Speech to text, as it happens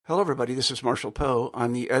Hello, everybody. This is Marshall Poe.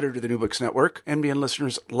 I'm the editor of the New Books Network. NBN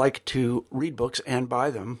listeners like to read books and buy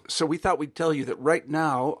them. So we thought we'd tell you that right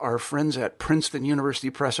now, our friends at Princeton University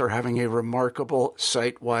Press are having a remarkable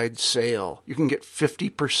site-wide sale. You can get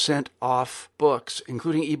 50% off books,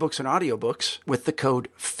 including ebooks and audiobooks, with the code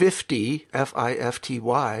 50,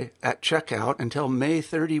 F-I-F-T-Y, at checkout until May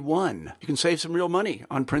 31. You can save some real money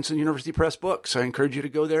on Princeton University Press books. I encourage you to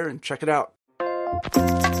go there and check it out.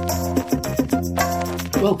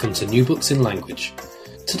 Welcome to New Books in Language.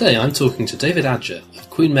 Today I'm talking to David Adger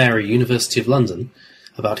of Queen Mary, University of London,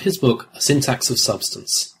 about his book, A Syntax of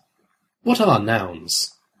Substance. What are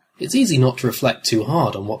nouns? It's easy not to reflect too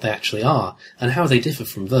hard on what they actually are and how they differ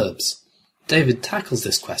from verbs. David tackles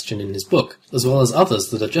this question in his book, as well as others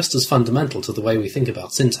that are just as fundamental to the way we think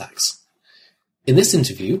about syntax. In this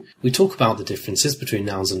interview, we talk about the differences between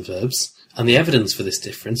nouns and verbs, and the evidence for this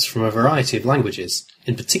difference from a variety of languages,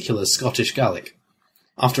 in particular Scottish Gaelic.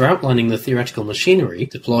 After outlining the theoretical machinery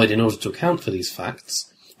deployed in order to account for these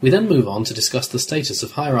facts, we then move on to discuss the status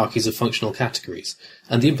of hierarchies of functional categories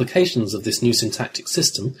and the implications of this new syntactic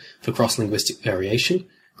system for cross-linguistic variation,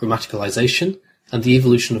 grammaticalization, and the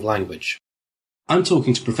evolution of language. I'm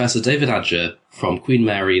talking to Professor David Adger from Queen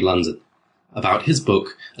Mary, London, about his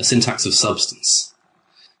book, A Syntax of Substance.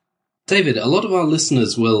 David, a lot of our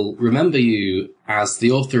listeners will remember you as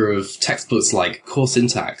the author of textbooks like Core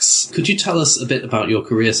Syntax. Could you tell us a bit about your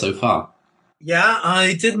career so far? Yeah,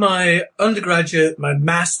 I did my undergraduate, my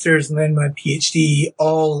master's, and then my PhD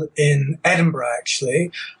all in Edinburgh,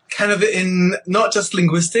 actually. Kind of in not just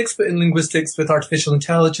linguistics, but in linguistics with artificial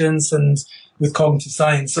intelligence and with cognitive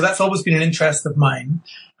science. So that's always been an interest of mine.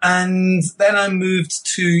 And then I moved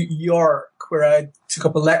to York, where I took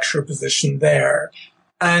up a lecturer position there.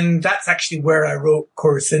 And that's actually where I wrote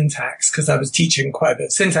Core Syntax, because I was teaching quite a bit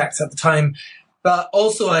of syntax at the time. But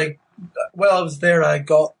also, while I was there, I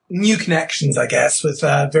got new connections, I guess, with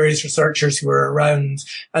various researchers who were around.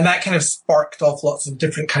 And that kind of sparked off lots of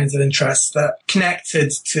different kinds of interests that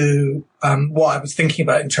connected to what I was thinking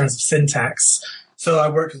about in terms of syntax. So I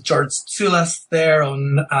worked with George Tsoulas there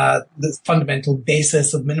on the fundamental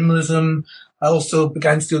basis of minimalism. I also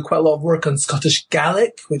began to do quite a lot of work on Scottish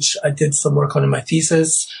Gaelic, which I did some work on in my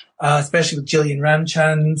thesis, especially with Gillian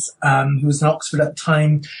Ramchand, who was in Oxford at the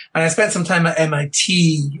time. And I spent some time at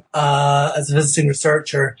MIT as a visiting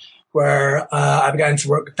researcher, where I began to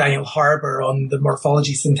work with Daniel Harbour on the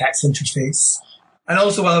morphology syntax interface. And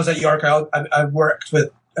also while I was at York, I worked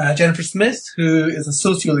with Jennifer Smith, who is a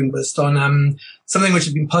sociolinguist, on something which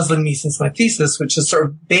has been puzzling me since my thesis, which is sort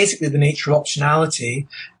of basically the nature of optionality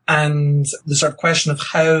and the sort of question of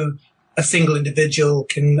how a single individual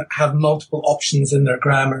can have multiple options in their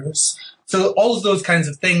grammars. So all of those kinds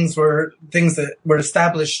of things were things that were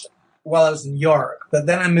established while I was in York. But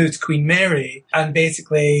then I moved to Queen Mary and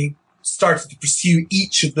basically started to pursue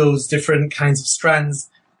each of those different kinds of strands.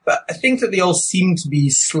 But I think that they all seem to be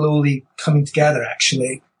slowly coming together,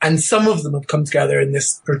 actually. And some of them have come together in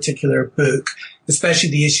this particular book, especially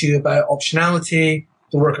the issue about optionality,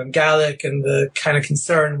 the work on Gaelic, and the kind of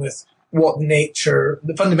concern with what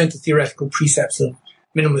the fundamental theoretical precepts of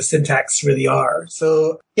minimalist syntax really are.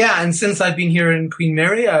 So, yeah, and since I've been here in Queen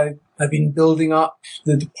Mary, I've been building up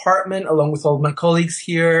the department along with all of my colleagues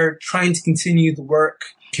here, trying to continue the work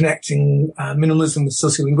connecting minimalism with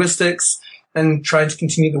sociolinguistics, and trying to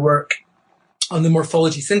continue the work on the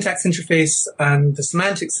morphology syntax interface and the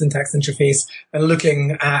semantic syntax interface, and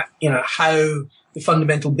looking at, how the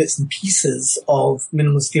fundamental bits and pieces of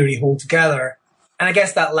minimalist theory hold together. And I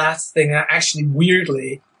guess that last thing, actually,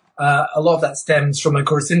 weirdly, a lot of that stems from my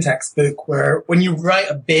Core Syntax book, where when you write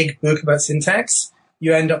a big book about syntax,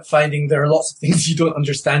 you end up finding there are lots of things you don't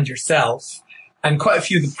understand yourself. And quite a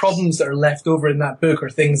few of the problems that are left over in that book are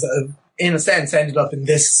things that have, in a sense, ended up in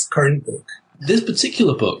this current book. This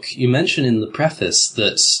particular book, you mention in the preface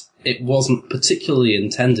that it wasn't particularly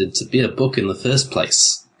intended to be a book in the first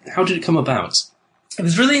place. How did it come about? It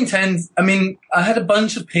was really intense. I mean, I had a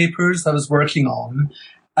bunch of papers I was working on.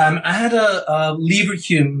 I had a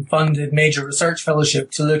Leverhulme-funded major research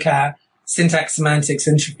fellowship to look at syntax semantics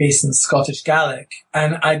interface in Scottish Gaelic.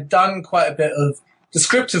 And I'd done quite a bit of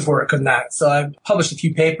descriptive work on that. So I published a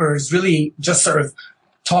few papers, really just sort of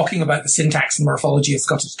talking about the syntax and morphology of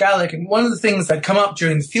Scottish Gaelic. And one of the things that come up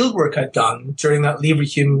during the fieldwork I'd done during that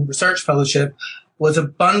Leverhulme research fellowship was a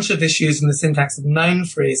bunch of issues in the syntax of noun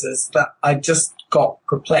phrases that I just got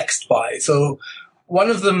perplexed by. So One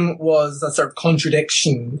of them was a sort of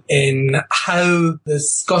contradiction in how the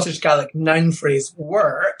Scottish Gaelic noun phrase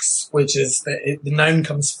works, which is that the noun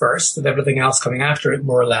comes first and everything else coming after it,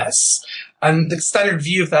 more or less. And the standard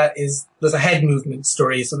view of that is there's a head movement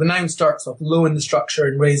story. So the noun starts off low in the structure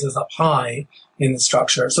and raises up high in the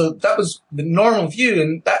structure. So that was the normal view,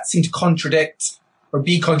 and that seemed to contradict or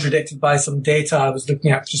be contradicted by some data I was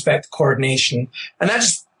looking at with respect to coordination. And that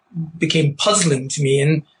just became puzzling to me.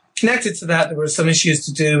 And connected to that, there were some issues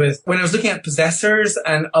to do with when I was looking at possessors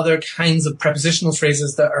and other kinds of prepositional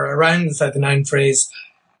phrases that are around inside the noun phrase.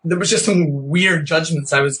 There was just some weird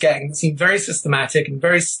judgments I was getting that seemed very systematic and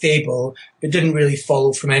very stable, but didn't really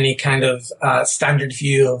follow from any kind of standard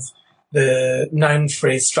view of the noun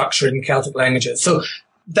phrase structure in Celtic languages. So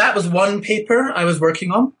that was one paper I was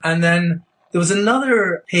working on. And then there was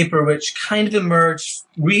another paper which kind of emerged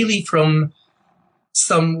really from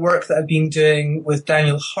some work that I've been doing with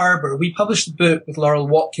Daniel Harbour. We published a book with Laurel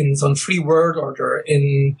Watkins on free word order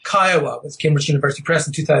in Kiowa with Cambridge University Press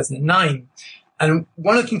in 2009. And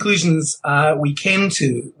one of the conclusions we came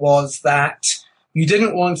to was that you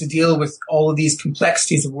didn't want to deal with all of these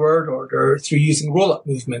complexities of word order through using roll-up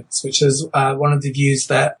movements, which is one of the views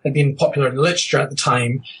that had been popular in the literature at the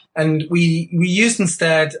time. And we used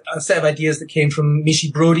instead a set of ideas that came from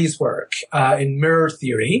Mishi Brody's work in mirror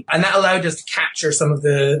theory. And that allowed us to capture some of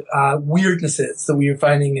the weirdnesses that we were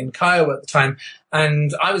finding in Kiowa at the time.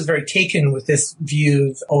 And I was very taken with this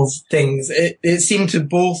view of things. It seemed to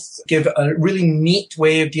both give a really neat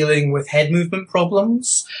way of dealing with head movement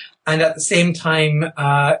problems, and at the same time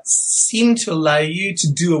seemed to allow you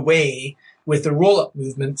to do away with the roll-up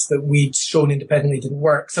movements that we'd shown independently didn't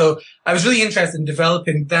work. So I was really interested in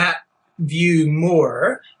developing that view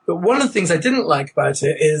more. But one of the things I didn't like about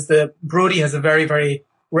it is that Brody has a very, very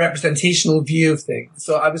representational view of things.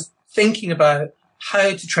 So I was thinking about how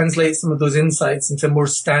to translate some of those insights into a more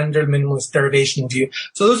standard minimalist derivational view.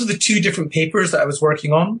 So those are the two different papers that I was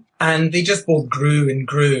working on, and they just both grew and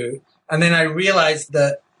grew. And then I realized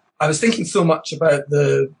that I was thinking so much about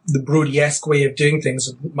the Brody-esque way of doing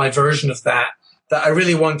things, my version of that I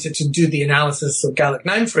really wanted to do the analysis of Gaelic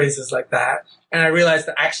noun phrases like that. And I realized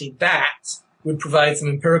that actually that would provide some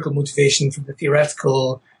empirical motivation for the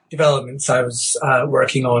theoretical developments I was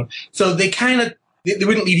working on. So they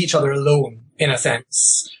wouldn't leave each other alone, in a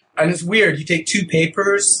sense. And it's weird. You take two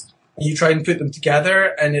papers, and you try and put them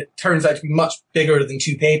together, and it turns out to be much bigger than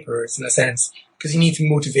two papers, in a sense, because you need to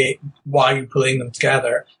motivate why you're pulling them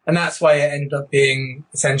together. And that's why it ended up being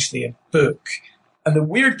essentially a book. And the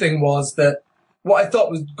weird thing was that what I thought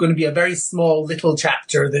was going to be a very small little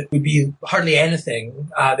chapter that would be hardly anything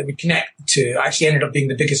that would connect the two actually ended up being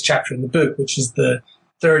the biggest chapter in the book, which is the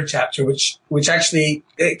third chapter, which actually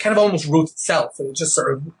it kind of almost wrote itself. It just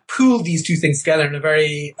sort of pooled these two things together in a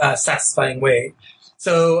very satisfying way.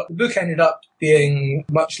 So the book ended up being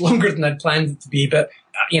much longer than I'd planned it to be, but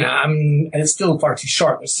and it's still far too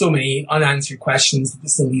short. There's so many unanswered questions that it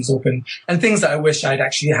still leaves open, and things that I wish I'd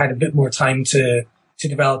actually had a bit more time to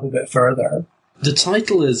develop a bit further. The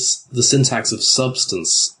title is The Syntax of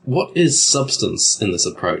Substance. What is substance in this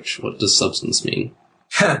approach? What does substance mean?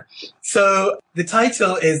 So the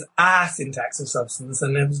title is A Syntax of Substance,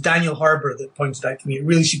 and it was Daniel Harbour that pointed out to me it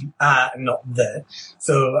really should be A and not the.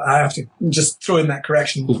 So I have to just throw in that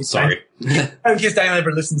correction. Ooh, sorry. In case Daniel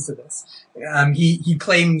ever listens to this. He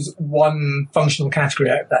claims one functional category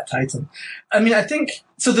out of that title. I mean, I think,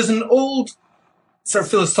 so there's an old sort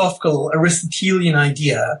of philosophical Aristotelian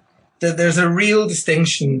idea that there's a real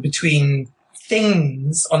distinction between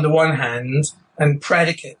things on the one hand and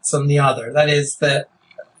predicates on the other. That is, that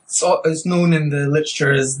it's known in the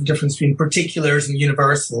literature as the difference between particulars and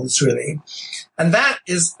universals, really. And that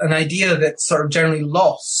is an idea that's sort of generally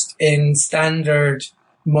lost in standard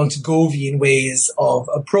Montegovian ways of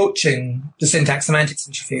approaching the syntax-semantics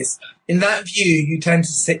interface. In that view, you tend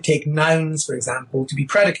to take nouns, for example, to be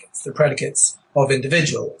predicates. They're predicates of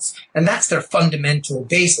individuals. And that's their fundamental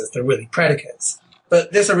basis. They're really predicates.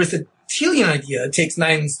 But this Aristotelian idea takes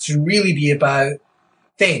nouns to really be about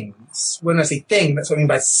things. When I say thing, that's what I mean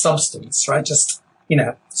by substance, right? Just,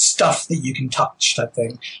 stuff that you can touch type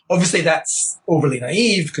thing. Obviously, that's overly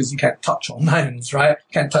naive because you can't touch all nouns, right?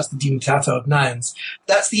 You can't touch the demutata of nouns.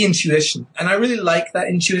 That's the intuition. And I really like that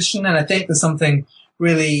intuition. And I think there's something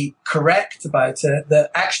really correct about it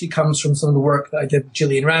that actually comes from some of the work that I did with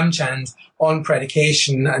Gillian Ramchand on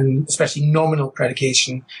predication, and especially nominal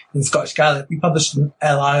predication in Scottish Gaelic. We published an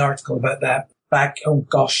LI article about that back,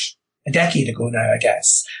 a decade ago now, I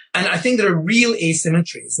guess. And I think there are real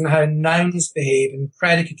asymmetries in how nouns behave in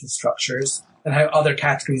predicative structures and how other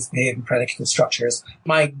categories behave in predicative structures.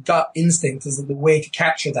 My gut instinct is that the way to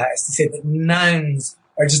capture that is to say that nouns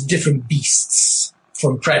are just different beasts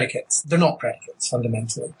from predicates. They're not predicates,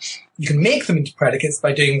 fundamentally. You can make them into predicates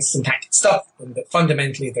by doing syntactic stuff with them, but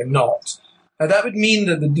fundamentally they're not. Now, that would mean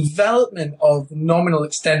that the development of nominal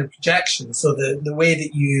extended projection, so the way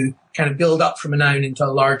that you kind of build up from a noun into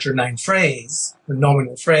a larger noun phrase, the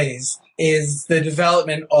nominal phrase, is the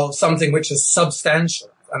development of something which is substantial.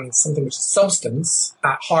 I mean, something which is substance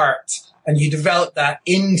at heart, and you develop that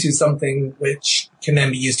into something which can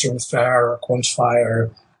then be used to refer or quantify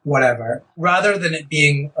or whatever, rather than it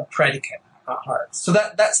being a predicate at heart. So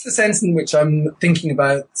that's the sense in which I'm thinking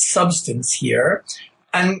about substance here.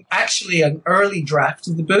 And actually, an early draft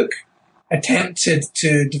of the book attempted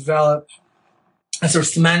to develop a sort of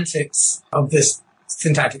semantics of this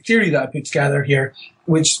syntactic theory that I put together here,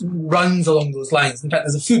 which runs along those lines. In fact,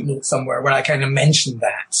 there's a footnote somewhere where I kind of mentioned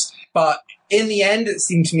that. But in the end, it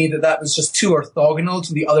seemed to me that that was just too orthogonal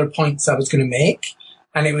to the other points I was going to make.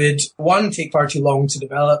 And it would, one, take far too long to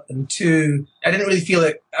develop, and two, I didn't really feel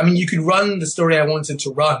it. I mean, you could run the story I wanted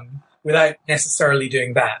to run without necessarily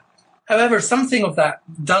doing that. However, something of that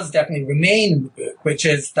does definitely remain in the book, which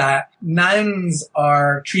is that nouns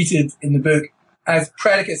are treated in the book as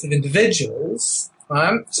predicates of individuals,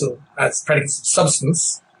 so as predicates of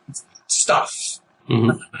substance, stuff,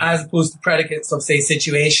 as opposed to predicates of, say,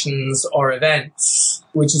 situations or events,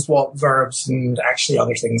 which is what verbs and actually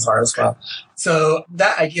other things are as well. So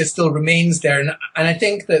that idea still remains there. And I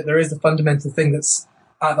think that there is a fundamental thing that's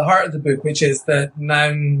at the heart of the book, which is that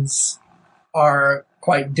nouns are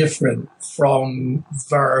quite different from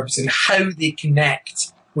verbs in how they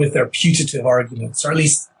connect with their putative arguments, or at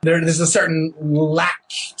least there's a certain lack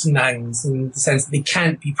to nouns in the sense that they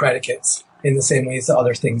can't be predicates in the same ways that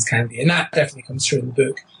other things can be. And that definitely comes through in the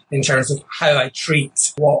book in terms of how I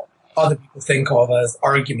treat what other people think of as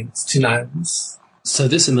arguments to nouns. So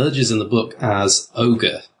this emerges in the book as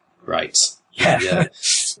ogre, right? Yeah.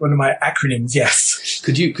 One of my acronyms, yes.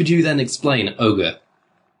 Could you then explain ogre?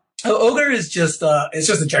 Oh, ogre is just it's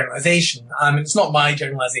just a generalization. It's not my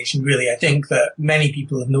generalization, really. I think that many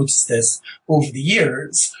people have noticed this over the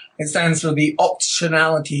years. It stands for the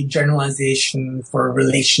optionality generalization for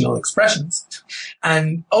relational expressions.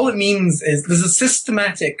 And all it means is there's a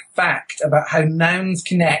systematic fact about how nouns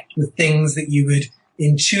connect with things that you would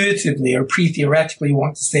intuitively or pre-theoretically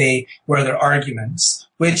want to say were their arguments,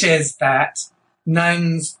 which is that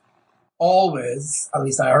nouns always, at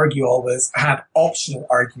least I argue always, have optional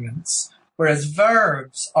arguments, whereas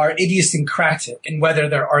verbs are idiosyncratic in whether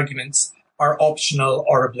their arguments are optional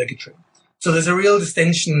or obligatory. So there's a real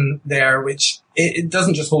distinction there, which it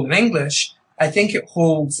doesn't just hold in English. I think it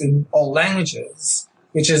holds in all languages,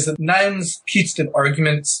 which is that nouns' putative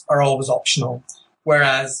arguments are always optional,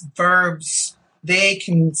 whereas verbs, they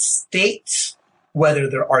can state whether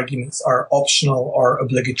their arguments are optional or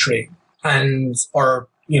obligatory, or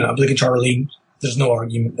obligatorily, there's no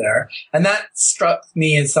argument there. And that struck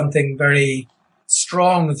me as something very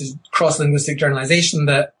strong as a cross-linguistic generalization,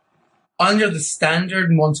 that under the standard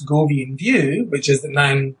Montegovian view, which is that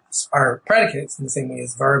nouns are predicates in the same way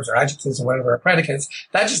as verbs or adjectives or whatever are predicates,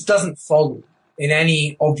 that just doesn't follow in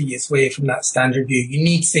any obvious way from that standard view. You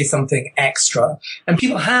need to say something extra. And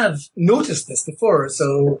people have noticed this before.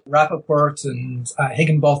 So Rappaport and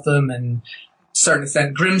Higginbotham and, to a certain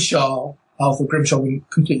extent, Grimshaw, although Grimshaw wouldn't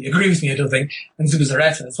completely agree with me, I don't think, and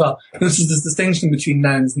Zubizarreta as well. This is this distinction between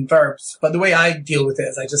nouns and verbs. But the way I deal with it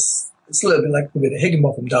is it's a little bit like the way that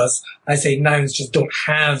Higginbotham does. I say nouns just don't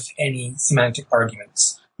have any semantic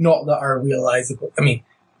arguments, not that are realizable. I mean,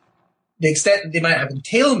 the extent that they might have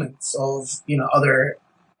entailments of, other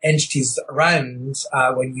entities around,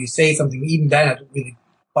 when you say something, even then I don't really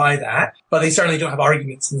buy that, but they certainly don't have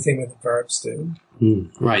arguments in the same way that verbs do.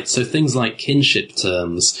 Right, so things like kinship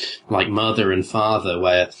terms, like mother and father,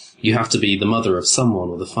 where you have to be the mother of someone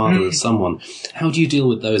or the father of someone. How do you deal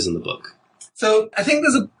with those in the book? So I think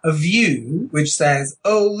there's a view which says,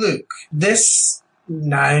 oh, look, this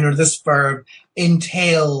noun or this verb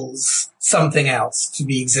entails something else to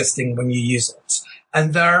be existing when you use it.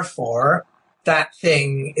 And therefore, that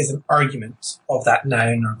thing is an argument of that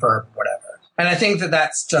noun or verb or whatever. And I think that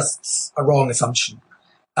that's just a wrong assumption.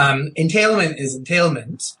 Entailment is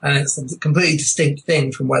entailment, and it's a completely distinct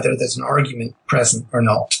thing from whether there's an argument present or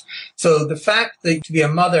not. So the fact that to be a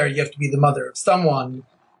mother, you have to be the mother of someone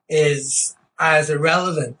is as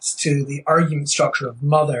irrelevant to the argument structure of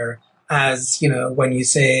mother as, when you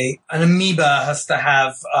say an amoeba has to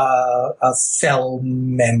have a cell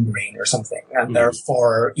membrane or something, and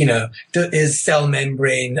therefore, is cell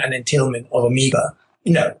membrane an entailment of amoeba?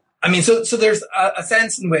 No. I mean, so there's a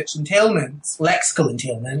sense in which entailment, lexical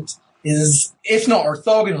entailment, is, if not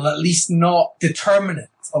orthogonal, at least not determinate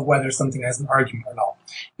of whether something has an argument or not.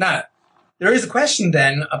 Now, there is a question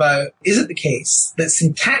then about, is it the case that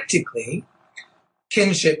syntactically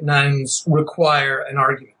kinship nouns require an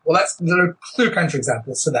argument? Well, there are clear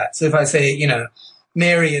counterexamples to that. So if I say,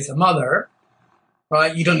 Mary is a mother,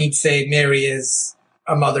 right, you don't need to say Mary is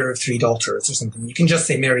a mother of 3 daughters or something. You can just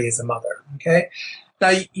say Mary is a mother, okay?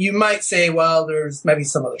 Now, you might say, well, there's maybe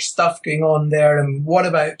some other stuff going on there. And what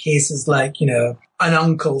about cases like, an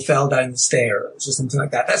uncle fell down the stairs or something like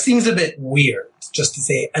that? That seems a bit weird, just to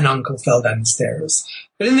say an uncle fell down the stairs.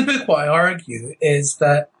 But in the book, what I argue is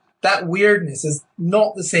that weirdness is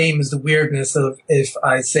not the same as the weirdness of if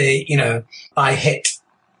I say, I hit,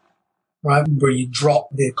 right? Where you drop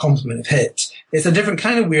the complement of hit. It's a different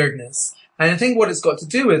kind of weirdness. And I think what it's got to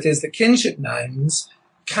do with is that kinship nouns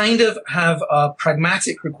kind of have a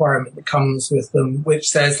pragmatic requirement that comes with them, which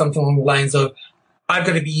says something along the lines of, I've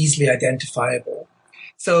got to be easily identifiable.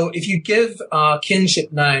 So if you give a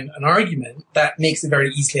kinship noun an argument, that makes it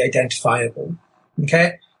very easily identifiable.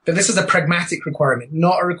 Okay? But this is a pragmatic requirement,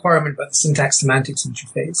 not a requirement about the syntax-semantics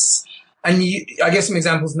interface. And I give some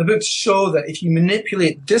examples in the book to show that if you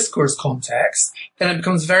manipulate discourse context, then it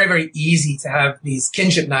becomes very, very easy to have these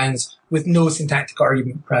kinship nouns with no syntactic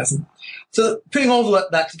argument present. So putting all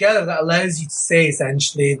that together, that allows you to say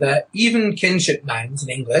essentially that even kinship nouns in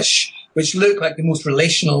English, which look like the most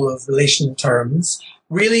relational of relational terms,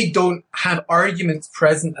 really don't have arguments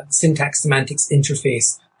present at the syntax-semantics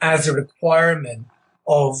interface as a requirement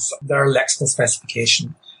of their lexical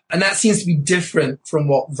specification. And that seems to be different from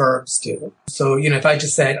what verbs do. So, if I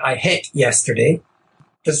just said, I hit yesterday,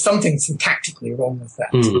 there's something syntactically wrong with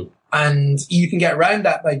that. Mm. And you can get around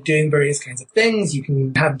that by doing various kinds of things. You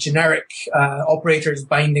can have generic operators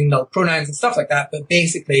binding null pronouns and stuff like that. But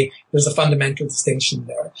basically, there's a fundamental distinction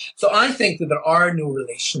there. So I think that there are no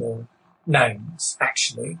relational nouns,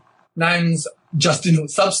 actually. Nouns just denote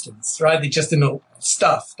substance, right? They just denote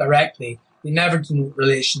stuff directly. They never denote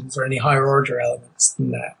relations or any higher order elements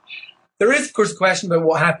than that. There is, of course, a question about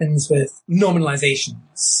what happens with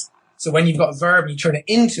nominalizations. So when you've got a verb and you turn it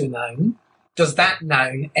into a noun, does that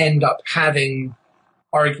noun end up having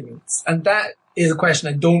arguments? And that is a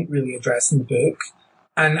question I don't really address in the book.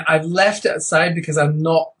 And I've left it aside because I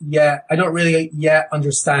don't really yet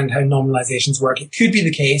understand how nominalizations work. It could be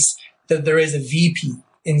the case that there is a VP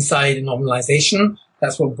inside a nominalization.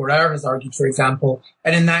 That's what Borer has argued, for example.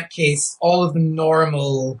 And in that case, all of the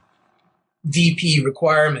normal DP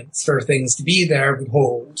requirements for things to be there would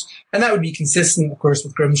hold. And that would be consistent, of course,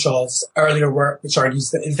 with Grimshaw's earlier work, which argues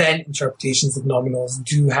that event interpretations of nominals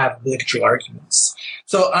do have obligatory arguments.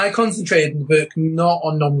 So I concentrated in the book not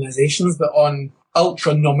on nominalizations, but on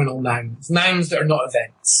ultra-nominal nouns that are not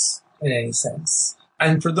events in any sense.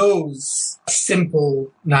 And for those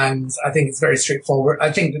simple nouns, I think it's very straightforward.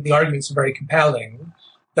 I think that the arguments are very compelling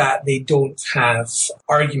that they don't have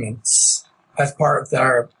arguments as part of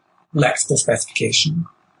their lexical specification.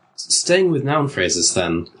 Staying with noun phrases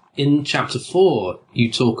then, in chapter 4,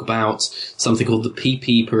 you talk about something called the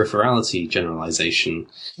PP peripherality generalization.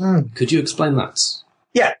 Could you explain that?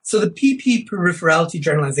 Yeah, so the PP peripherality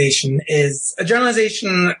generalization is a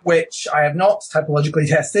generalization which I have not typologically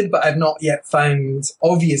tested, but I've not yet found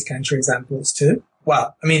obvious counterexamples to.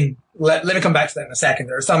 Well, I mean, let me come back to that in a second.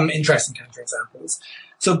 There are some interesting counterexamples.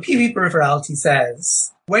 So PP peripherality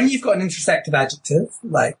says, when you've got an intersective adjective,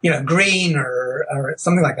 like, green or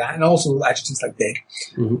something like that, and also adjectives like big,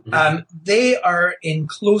 they are in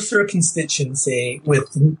closer constituency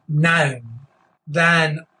with the noun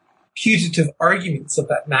than putative arguments of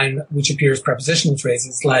that noun, which appears prepositional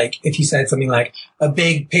phrases. Like, if you said something like, a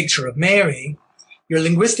big picture of Mary, your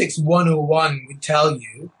linguistics 101 would tell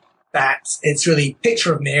you that it's really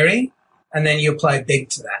picture of Mary, and then you apply big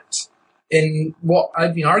to that. In what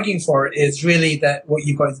I've been arguing for is really that what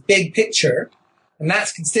you've got is big picture, and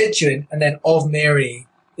that's constituent, and then of Mary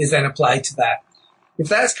is then applied to that. If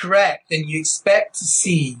that's correct, then you expect to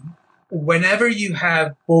see whenever you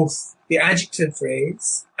have both the adjective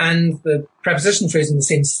phrase and the prepositional phrase on the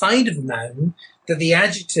same side of the noun, that the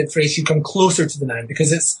adjective phrase should come closer to the noun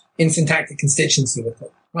because it's in syntactic constituency with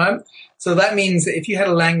it, right? So that means that if you had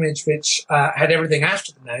a language which had everything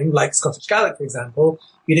after the noun, like Scottish Gaelic, for example,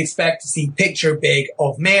 you'd expect to see picture big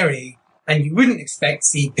of Mary, and you wouldn't expect to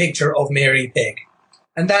see picture of Mary big.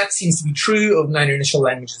 And that seems to be true of noun initial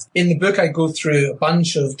languages. In the book, I go through a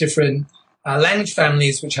bunch of different language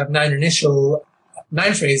families which have noun initial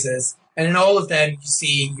noun phrases, and in all of them,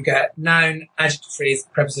 you get noun, adjective phrase,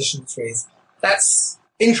 prepositional phrase. That's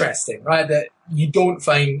interesting, right? That you don't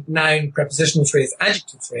find noun, prepositional phrase,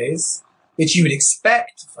 adjective phrase, which you would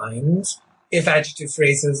expect to find if adjective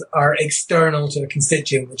phrases are external to a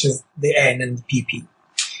constituent, which is the N and the PP.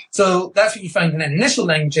 So that's what you find in initial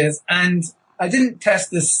languages, and I didn't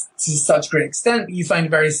test this to such great extent, but you find a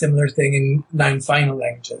very similar thing in noun final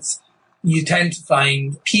languages. You tend to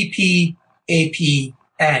find PP, AP,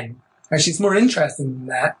 N. Actually, it's more interesting than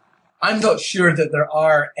that. I'm not sure that there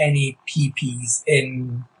are any PPs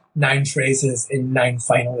in noun phrases in noun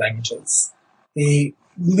final languages. They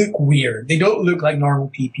look weird. They don't look like normal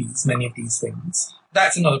PPs, many of these things.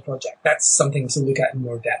 That's another project. That's something to look at in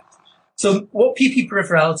more depth. So what PP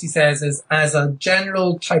peripherality says is, as a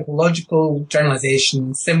general typological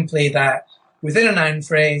generalization, simply that within a noun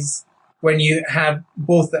phrase, when you have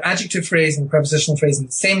both the adjective phrase and the prepositional phrase on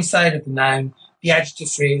the same side of the noun, the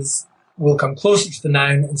adjective phrase will come closer to the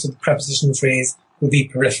noun, and so the prepositional phrase will be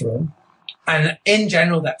peripheral. And in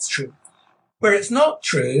general, that's true. Where it's not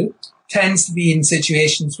true tends to be in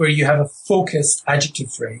situations where you have a focused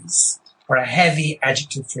adjective phrase or a heavy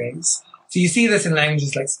adjective phrase. So you see this in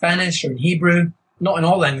languages like Spanish or in Hebrew, not in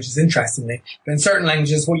all languages, interestingly, but in certain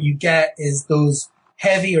languages, what you get is those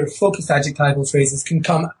heavy or focused adjectival phrases can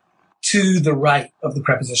come to the right of the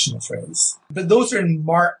prepositional phrase. But those are in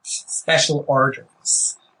marked special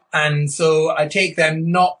orders. And so I take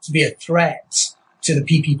them not to be a threat to the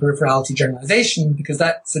PP peripherality generalization, because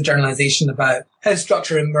that's a generalization about how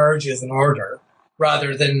structure emerges in order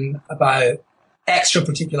rather than about extra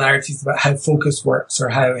particularities about how focus works or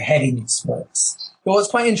how heaviness works. But what's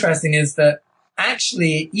quite interesting is that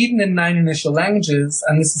actually, even in noun initial languages,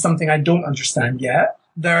 and this is something I don't understand yet,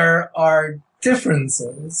 there are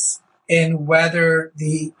differences in whether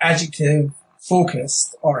the adjective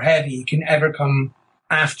focused or heavy can ever come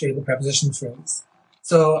after the prepositional phrase.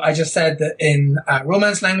 So I just said that in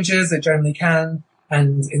Romance languages it generally can,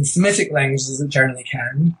 and in Semitic languages it generally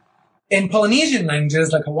can. In Polynesian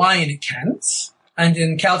languages like Hawaiian it can't, and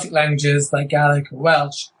in Celtic languages like Gaelic or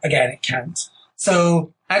Welsh, again it can't.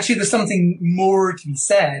 So actually there's something more to be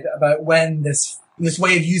said about when this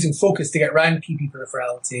way of using focus to get around PP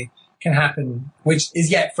peripherality can happen, which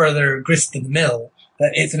is yet further grist in the mill,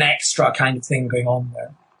 that it's an extra kind of thing going on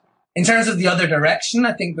there. In terms of the other direction,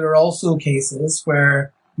 I think there are also cases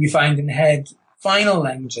where you find in head final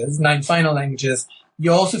languages, noun final languages,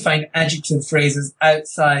 you also find adjective phrases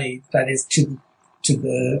outside, that is to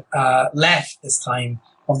the left this time,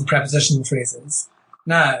 of the prepositional phrases.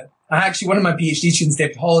 Now, one of my PhD students,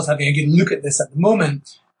 David Hall, is having a good look at this at the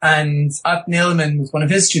moment, and Atne Edelman, with one of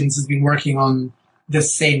his students, has been working on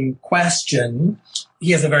this same question.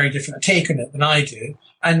 He has a very different take on it than I do.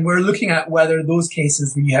 And we're looking at whether those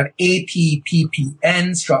cases where you have AP, PP,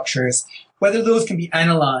 N structures, whether those can be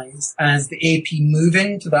analyzed as the AP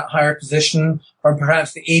moving to that higher position, or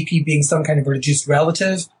perhaps the AP being some kind of a reduced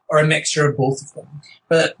relative, or a mixture of both of them.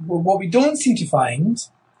 But what we don't seem to find,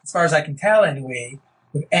 as far as I can tell anyway,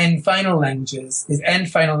 with N final languages, is N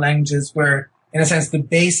final languages where, in a sense, the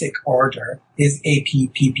basic order is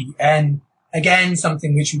AP, PP, N. Again,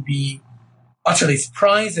 something which would be utterly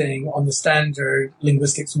surprising on the standard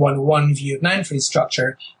linguistics 101 view of noun phrase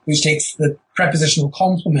structure, which takes the prepositional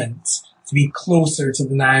complement to be closer to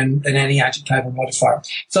the noun than any adjectival modifier.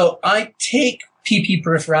 So I take PP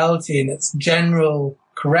peripherality and its general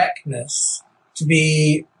correctness to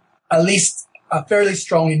be at least a fairly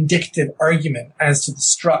strong indicative argument as to the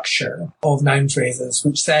structure of noun phrases,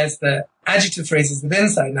 which says that adjective phrases with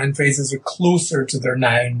inside noun phrases are closer to their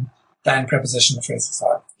noun than prepositional phrases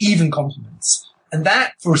are, even complements. And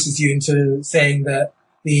that forces you into saying that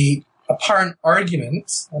the apparent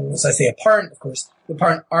argument, and as I say apparent, of course, the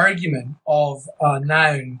apparent argument of a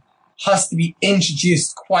noun has to be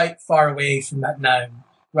introduced quite far away from that noun,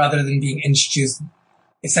 rather than being introduced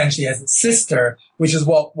essentially as its sister, which is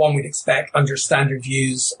what one would expect under standard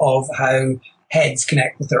views of how heads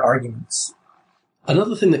connect with their arguments.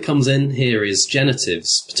 Another thing that comes in here is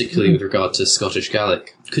genitives, particularly with regard to Scottish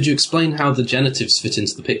Gaelic. Could you explain how the genitives fit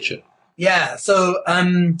into the picture? Yeah, so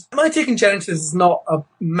my take on genitives is not a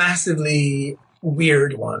massively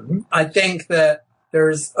weird one. I think that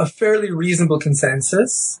there's a fairly reasonable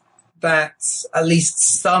consensus that at least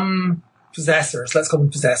some possessors, let's call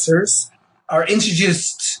them possessors, are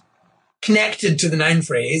introduced connected to the noun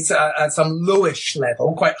phrase at some lowish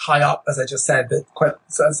level, quite high up, as I just said, but quite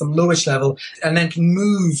at some lowish level, and then can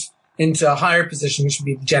move into a higher position, which would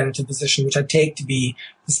be the genitive position, which I take to be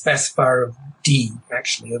the specifier of D,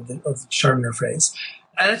 actually, of the determiner phrase.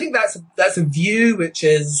 And I think that's a view which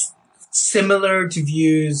is similar to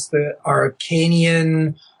views that are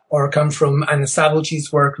Arcanian or come from Anna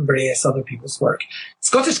Sabolchi's work and various other people's work.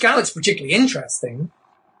 Scottish Gaelic's particularly interesting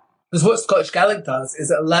Because what Scottish Gaelic does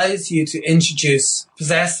is it allows you to introduce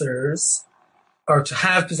possessors or to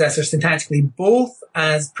have possessors syntactically both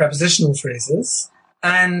as prepositional phrases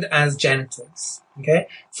and as genitives. Okay?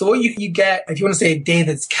 So what you get, if you want to say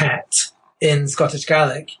David's cat in Scottish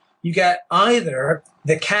Gaelic, you get either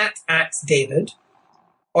the cat at David,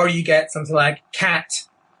 or you get something like cat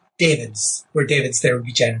David's, where David's there would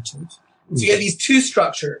be genitive. So you get these two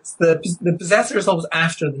structures. The possessor is always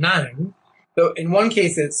after the noun. So in one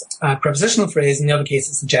case it's a prepositional phrase, in the other case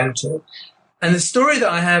it's a genitive. And the story that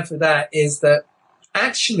I have for that is that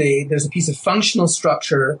actually there's a piece of functional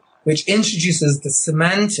structure which introduces the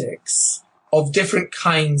semantics of different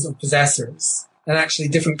kinds of possessors and actually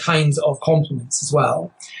different kinds of complements as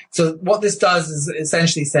well. So what this does is it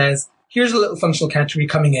essentially says, here's a little functional category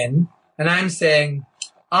coming in, and I'm saying,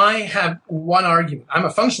 I have one argument. I'm a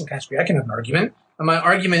functional category. I can have an argument. And my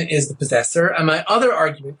argument is the possessor. And my other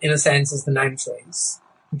argument, in a sense, is the noun phrase.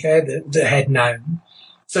 Okay, the head noun.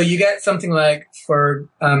 So you get something like, for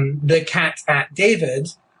the cat at David,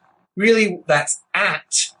 really that's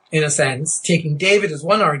at, in a sense, taking David as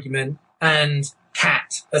one argument and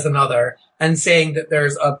cat as another, and saying that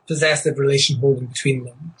there's a possessive relation holding between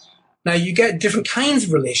them. Now, you get different kinds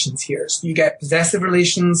of relations here. So you get possessive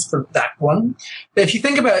relations for that one. But if you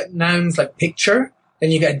think about nouns like picture, then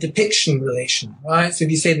you get a depiction relation, right? So if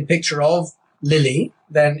you say the picture of Lily,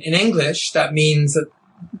 then in English, that means that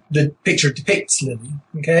the picture depicts Lily,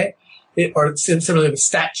 okay? Or similarly with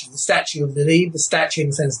statue. The statue of Lily, the statue in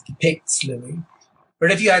a sense depicts Lily. But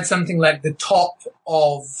if you had something like the top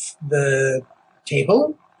of the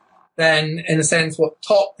table, then in a sense what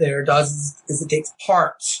top there does is it takes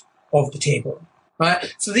part of the table,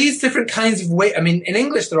 right? So these different kinds of way, I mean, in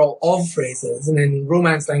English, they're all of phrases, and in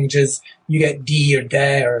Romance languages, you get de or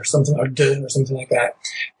de or something, or de or something like that.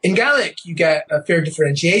 In Gaelic, you get a fair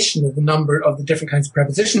differentiation of the number of the different kinds of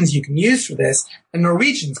prepositions you can use for this, and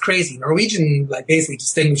Norwegian's crazy. Norwegian, basically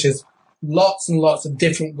distinguishes lots and lots of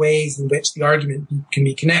different ways in which the argument can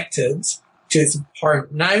be connected to its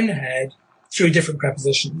apparent noun head through different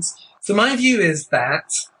prepositions. So my view is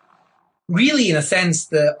that really, in a sense,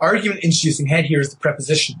 the argument introducing head here is the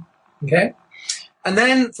preposition, okay? And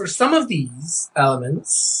then for some of these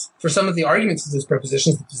elements, for some of the arguments of those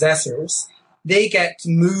prepositions, the possessors, they get to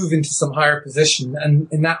move into some higher position, and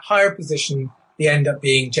in that higher position, they end up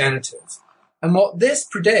being genitive. And what this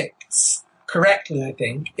predicts correctly, I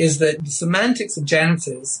think, is that the semantics of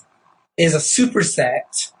genitives is a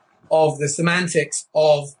superset of the semantics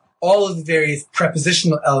of all of the various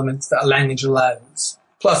prepositional elements that a language allows,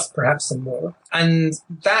 plus perhaps some more. And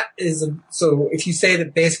that is, so if you say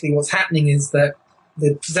that basically what's happening is that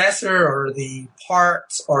the possessor or the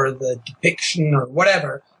part or the depiction or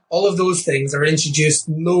whatever, all of those things are introduced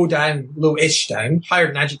low down, low-ish down, higher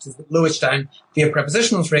than adjectives, but low-ish down via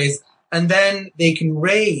prepositional phrase, and then they can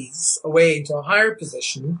raise away into a higher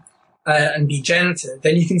position and be genitive.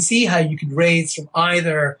 Then you can see how you could raise from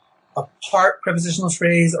either a part prepositional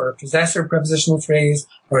phrase or a possessor prepositional phrase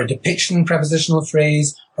or a depiction prepositional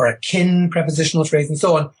phrase or a kin prepositional phrase and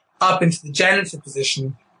so on up into the genitive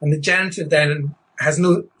position. And the genitive then has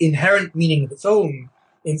no inherent meaning of its own.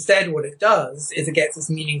 Instead, what it does is it gets its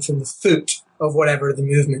meaning from the foot of whatever the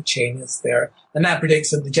movement chain is there. And that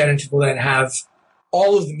predicts that the genitive will then have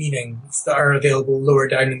all of the meanings that are available lower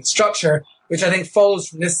down in the structure, which I think follows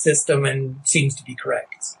from this system and seems to be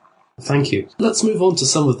correct. Thank you. Let's move on to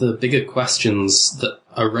some of the bigger questions that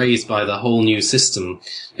are raised by the whole new system,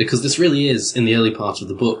 because this really is, in the early part of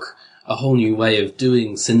the book, a whole new way of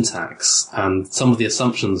doing syntax, and some of the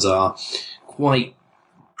assumptions are quite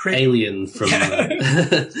alien from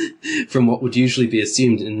from what would usually be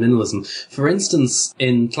assumed in minimalism. For instance,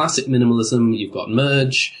 in classic minimalism, you've got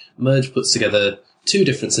merge. Merge puts together two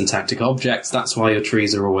different syntactic objects. That's why your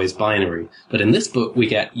trees are always binary. But in this book, we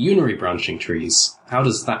get unary branching trees. How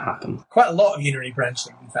does that happen? Quite a lot of unary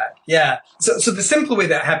branching, in fact. Yeah. So the simple way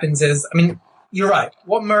that happens is, I mean, you're right.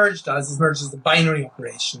 What merge does is merge is a binary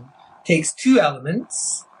operation. Takes two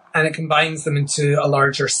elements and it combines them into a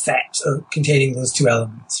larger set containing those two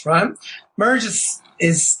elements, right? Merge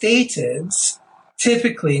is stated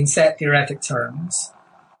typically in set theoretic terms.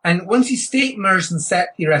 And once you state merge in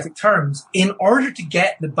set theoretic terms, in order to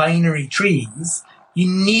get the binary trees, you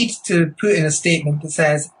need to put in a statement that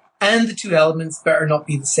says, and the two elements better not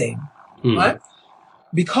be the same, right?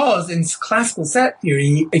 Because in classical set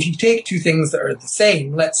theory, if you take two things that are the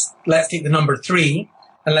same, let's take the number 3,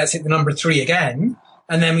 and let's take the number 3 again,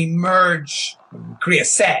 and then we merge, create a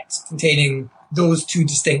set containing those two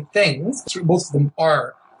distinct things, both of them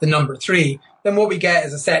are the number 3, then what we get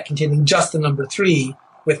is a set containing just the number 3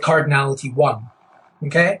 with cardinality 1.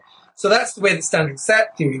 Okay? So that's the way that standard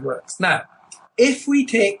set theory works. Now, if we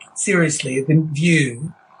take seriously the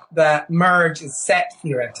view that merge is set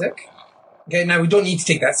theoretic, okay, now we don't need to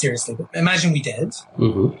take that seriously, but imagine we did,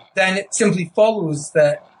 then it simply follows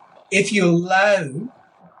that if you allow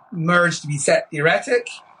merge to be set theoretic,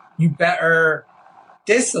 you better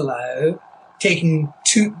disallow taking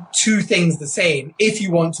two things the same if you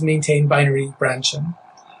want to maintain binary branching.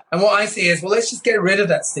 And what I say is, well, let's just get rid of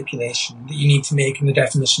that stipulation that you need to make in the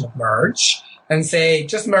definition of merge and say,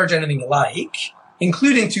 just merge anything you like,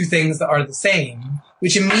 including two things that are the same,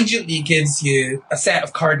 which immediately gives you a set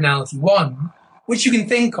of cardinality 1, which you can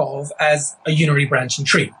think of as a unary branching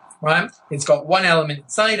tree, right? It's got one element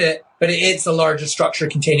inside it, but it's a larger structure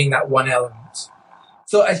containing that one element.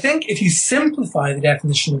 So I think if you simplify the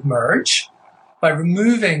definition of merge by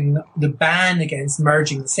removing the ban against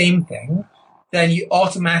merging the same thing, then you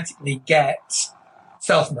automatically get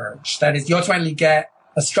self-merge. That is, you automatically get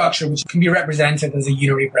a structure which can be represented as a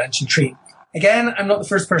unary branching tree. Again, I'm not the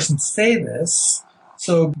first person to say this.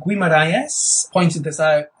 So Guimaraes pointed this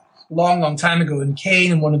out long time ago, and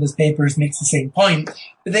Kane in one of his papers makes the same point.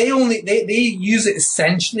 But they use it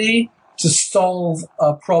essentially to solve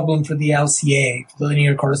a problem for the LCA, the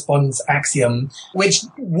linear correspondence axiom, which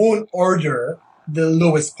won't order the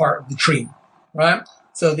lowest part of the tree, right?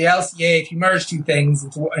 So the LCA, if you merge two things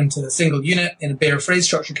into a single unit in a Bayer phrase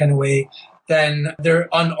structure kind of way, then they're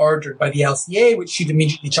unordered by the LCA, which should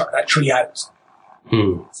immediately chuck that tree out.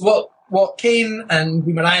 So what Kane and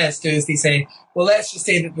Guimaraes do is they say, well, let's just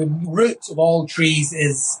say that the root of all trees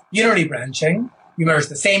is unary branching. You merge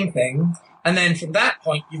the same thing. And then from that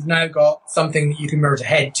point, you've now got something that you can merge a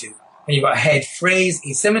head to. And you've got a head phrase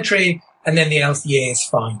asymmetry, and then the LCA is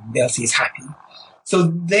fine. The LCA is happy. So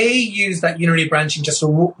they use that unary branching just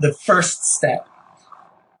for the first step.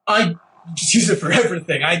 I just use it for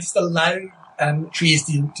everything. I just allow trees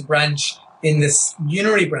to branch in this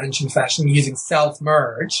unary branching fashion using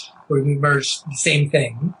self-merge, where we merge the same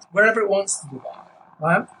thing, wherever it wants to do that.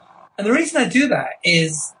 Right? And the reason I do that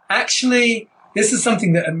is actually this is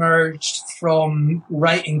something that emerged from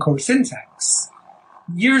writing core syntax.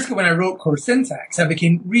 Years ago when I wrote core syntax, I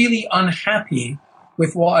became really unhappy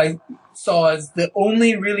with what I saw as the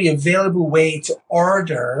only really available way to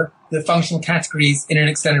order the functional categories in an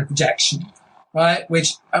extended projection, right?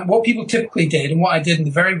 Which, what people typically did, and what I did in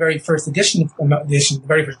the very, very first the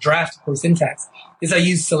very first draft of core syntax, is I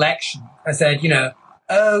used selection. I said,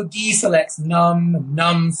 D selects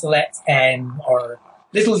num selects n, or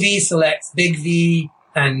little v selects big V,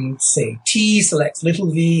 and say T selects little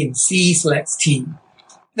v, and C selects T.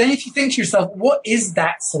 Then if you think to yourself, what is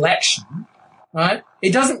that selection? Right?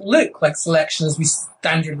 It doesn't look like selection as we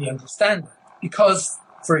standardly understand it. Because,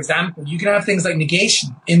 for example, you can have things like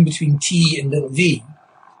negation in between T and little v.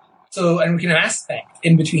 So, and we can have aspect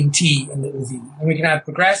in between T and little v. And we can have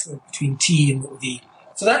progressive between T and little v.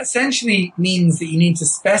 So that essentially means that you need to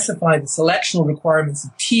specify the selectional requirements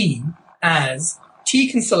of T as T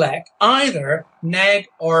can select either neg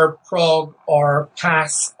or prog or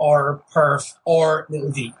pass or perf or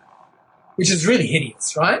little v, which is really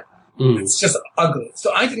hideous, right? It's just ugly.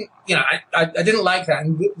 So I didn't, I didn't like that.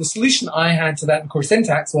 And the solution I had to that in core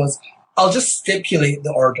syntax was I'll just stipulate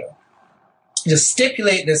the order. Just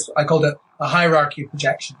stipulate this, I called it a hierarchy of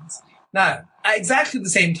projections. Now, at exactly the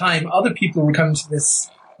same time, other people were coming to this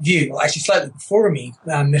view, well, actually slightly before me,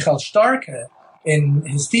 Michael Starke, in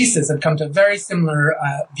his thesis, had come to a very similar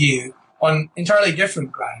view on entirely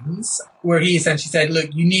different grounds, where he essentially said, look,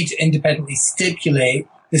 you need to independently stipulate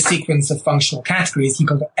the sequence of functional categories. He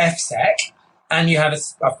called it FSEC, and you have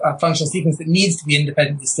a functional sequence that needs to be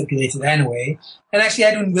independently stipulated anyway. And actually,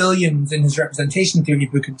 Edwin Williams, in his representation theory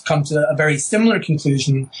book, had come to a very similar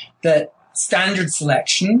conclusion that standard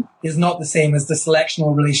selection is not the same as the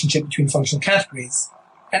selectional relationship between functional categories.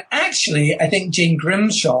 And actually, I think Jane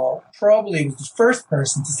Grimshaw probably was the first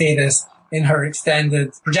person to say this in her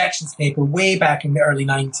extended projections paper way back in the early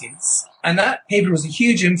 90s. And that paper was a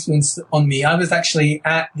huge influence on me. I was actually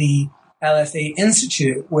at the LSA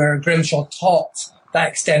Institute where Grimshaw taught that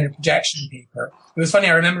extended projection paper. It was funny,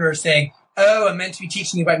 I remember her saying, oh, I'm meant to be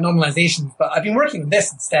teaching you about normalizations, but I've been working on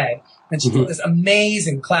this instead. And she taught this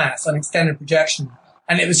amazing class on extended projection.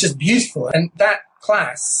 And it was just beautiful. And that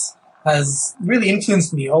class has really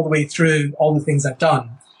influenced me all the way through all the things I've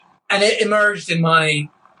done. And it emerged in my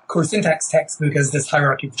core syntax textbook as this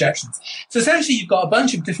hierarchy of projections. So essentially, you've got a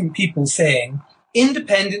bunch of different people saying,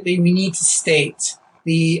 independently, we need to state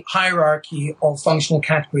the hierarchy of functional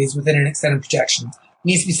categories within an extended projection. It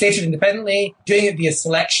needs to be stated independently. Doing it via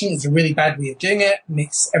selection is a really bad way of doing it. It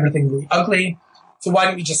makes everything really ugly. So why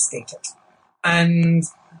don't we just state it? And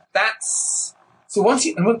that's, so once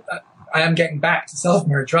you, I am getting back to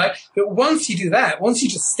self-merge, right? But once you do that, once you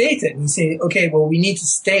just state it and you say, okay, well, we need to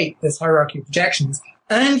state this hierarchy of projections,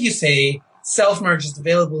 and you say self-merge is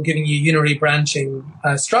available, giving you unary branching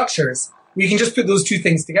structures, we can just put those two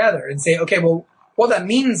things together and say, okay, well, what that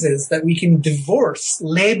means is that we can divorce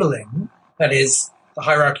labeling, that is the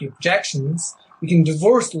hierarchy of projections, we can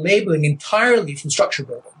divorce labeling entirely from structure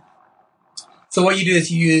building. So what you do is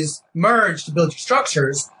you use merge to build your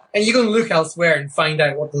structures, and you go and look elsewhere and find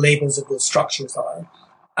out what the labels of those structures are.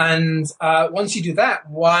 And once you do that,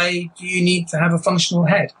 why do you need to have a functional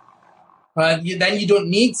head? Then you don't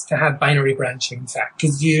need to have binary branching, in fact,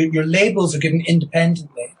 because your labels are given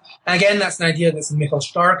independently. And again, that's an idea that's in Michael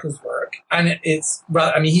Starker's work, and it's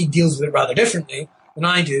rather, I mean, he deals with it rather differently than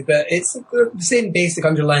I do, but it's the same basic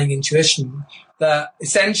underlying intuition that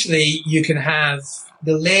essentially you can have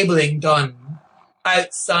the labeling done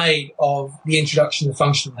outside of the introduction of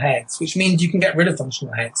functional heads, which means you can get rid of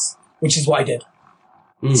functional heads, which is what I did.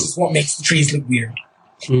 This is what makes the trees look weird.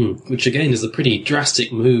 Which again is a pretty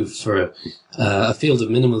drastic move for a field of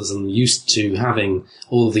minimalism used to having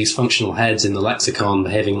all of these functional heads in the lexicon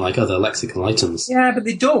behaving like other lexical items. Yeah, but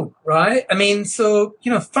they don't, right? I mean, so,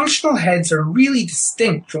 functional heads are really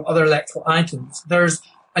distinct from other lexical items. There's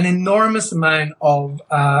an enormous amount of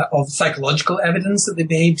psychological evidence that they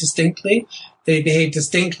behave distinctly. They behave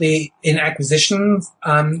distinctly in acquisition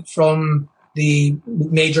from the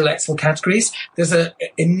major lexical categories. There's an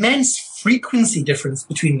immense frequency difference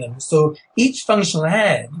between them. So each functional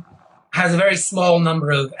head has a very small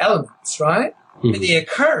number of elements, right? But they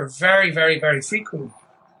occur very, very, very frequently.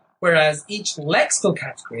 Whereas each lexical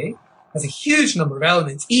category has a huge number of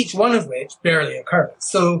elements, each one of which barely occurs.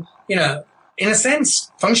 So, in a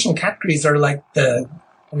sense, functional categories are like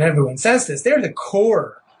and everyone says this, they're the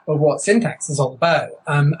core of what syntax is all about.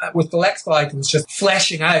 With the lexical items just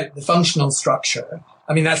fleshing out the functional structure.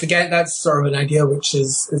 I mean, that's sort of an idea which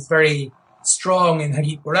is very strong in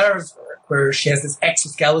Hagit Borer's work, where she has this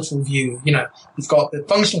exoskeletal view. You've got the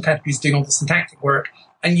functional categories doing all the syntactic work,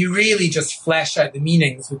 and you really just flesh out the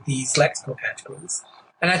meanings with these lexical categories.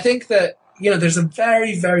 And I think that, there's a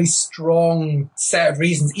very, very strong set of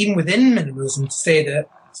reasons, even within minimalism, to say that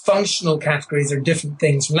functional categories are different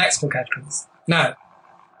things from lexical categories. Now,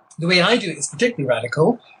 the way I do it is particularly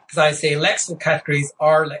radical, because I say lexical categories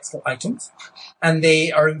are lexical items, and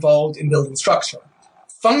they are involved in building structure.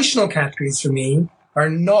 Functional categories, for me, are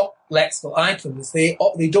not lexical items. They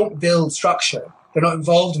don't build structure. They're not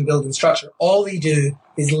involved in building structure. All they do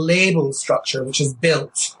is label structure, which is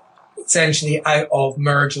built essentially out of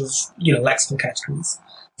merges, lexical categories.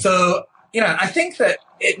 So, I think that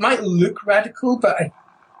it might look radical, but I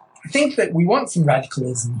think that we want some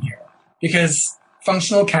radicalism here, because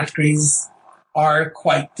functional categories are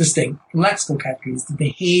quite distinct from lexical categories. They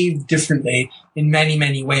behave differently in many,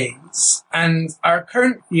 many ways. And our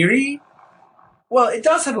current theory, well, it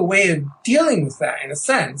does have a way of dealing with that in a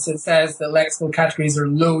sense. It says that lexical categories are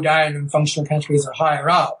low down and functional categories are higher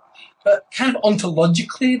up. But kind of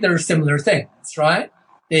ontologically, they're similar things, right?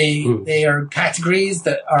 They are categories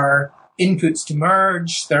that are inputs to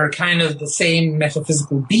merge. They're kind of the same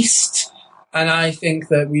metaphysical beast. And I think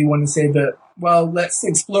that we want to say that, well, let's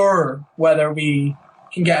explore whether we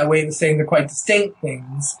can get away with saying they're quite distinct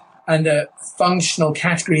things, and that functional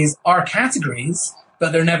categories are categories,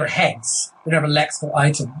 but they're never heads. They're never lexical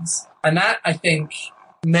items. And that, I think,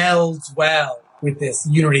 melds well with this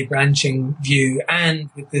unary branching view, and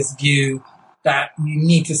with this view that you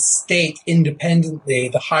need to state independently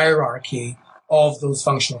the hierarchy of those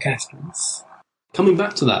functional categories. Coming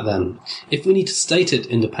back to that then, if we need to state it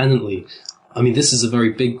independently, I mean, this is a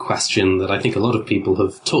very big question that I think a lot of people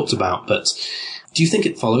have talked about, but do you think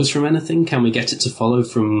it follows from anything? Can we get it to follow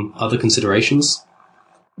from other considerations?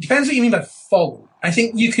 Depends what you mean by follow. I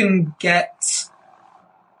think you can get...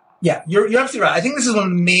 Yeah, you're absolutely right. I think this is one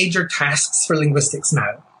of the major tasks for linguistics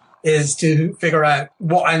now, is to figure out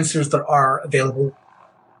what answers there are available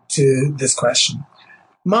to this question.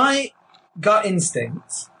 My gut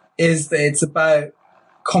instinct is that it's about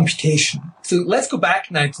computation. So let's go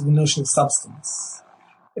back now to the notion of substance.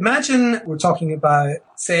 Imagine we're talking about,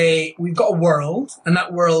 say, we've got a world, and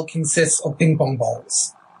that world consists of ping pong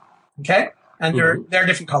balls. Okay? And they're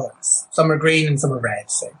different colors. Some are green and some are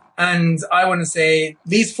red, say. And I want to say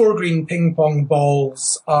these 4 green ping pong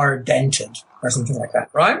balls are dented or something like that,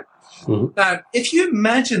 right? Now, if you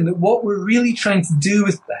imagine that what we're really trying to do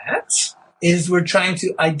with that is we're trying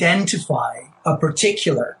to identify a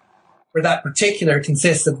particular, where that particular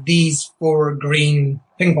consists of these 4 green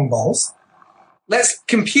ping pong balls, let's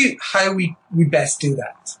compute how we best do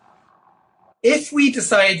that. If we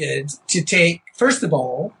decided to take, first of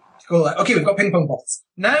all, to go like, okay, we've got ping pong balls.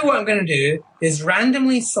 Now what I'm going to do is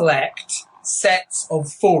randomly select sets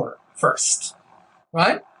of 4 first,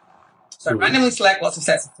 right? So I randomly select lots of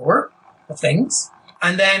sets of 4 of things.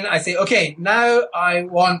 And then I say, okay, now I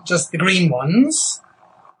want just the green ones,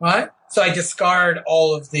 right? So I discard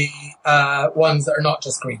all of the ones that are not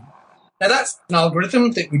just green. Now that's an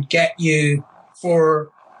algorithm that would get you 4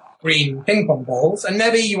 green ping pong balls. And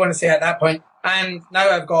maybe you want to say at that point, and now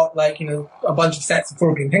I've got a bunch of sets of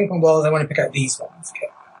 4 green ping pong balls. I want to pick out these ones.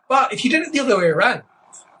 Okay. But if you did it the other way around,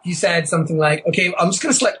 you said something like, okay, I'm just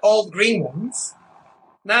going to select all the green ones.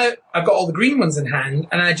 Now I've got all the green ones in hand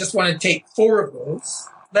and I just want to take 4 of those.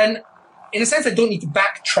 Then in a sense, I don't need to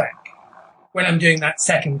backtrack when I'm doing that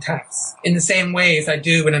second task in the same way as I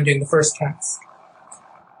do when I'm doing the first task.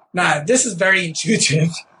 Now, this is very intuitive,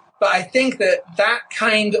 but I think that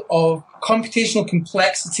kind of computational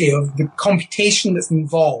complexity of the computation that's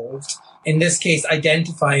involved, in this case,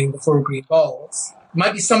 identifying the 4 green balls,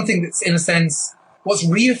 might be something that's, in a sense, what's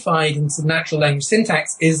reified into natural language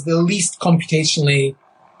syntax is the least computationally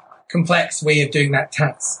complex way of doing that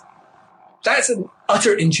task. That's an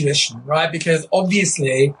utter intuition, right? Because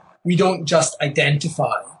obviously, we don't just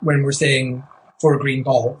identify when we're saying 4 green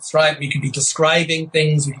balls, right? We could be describing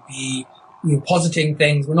things, we could be positing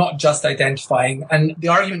things. We're not just identifying. And the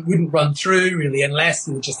argument wouldn't run through, really, unless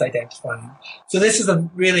we were just identifying. So this is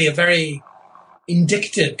really a very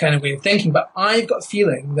indicative kind of way of thinking. But I've got a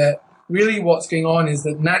feeling that really what's going on is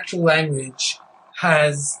that natural language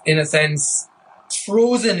has, in a sense,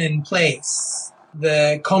 frozen in place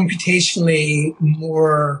the computationally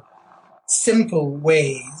more simple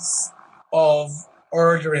ways of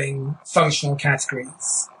ordering functional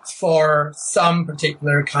categories for some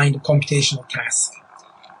particular kind of computational task.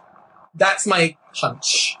 That's my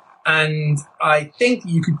hunch. And I think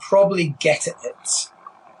you could probably get at it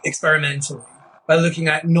experimentally by looking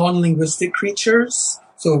at non-linguistic creatures.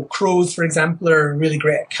 So crows, for example, are really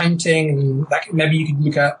great at counting, and maybe you could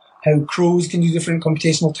look at how crows can do different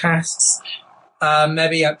computational tasks.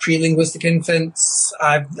 Maybe at pre-linguistic infants.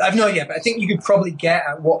 I've no idea, but I think you could probably get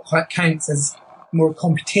at what counts as more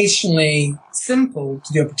computationally simple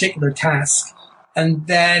to do a particular task. And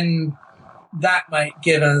then that might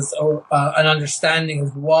give us an understanding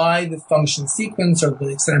of why the function sequence or the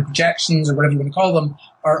extended projections or whatever you want to call them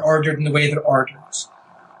are ordered in the way they're ordered.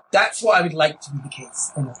 That's what I would like to be the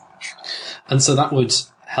case. And so that would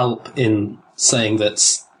help in saying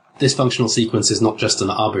that this functional sequence is not just an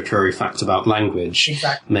arbitrary fact about language.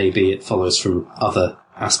 Exactly. Maybe it follows from other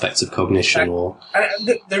aspects of cognition or...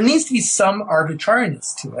 There needs to be some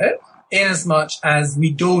arbitrariness to it, in as much as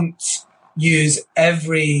we don't use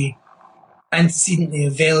every antecedently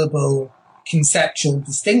available conceptual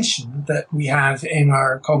distinction that we have in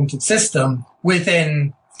our cognitive system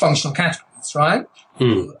within functional categories, right?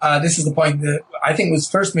 This is the point that I think was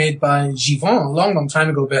first made by Givon a long, long time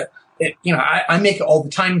ago, but I make it all the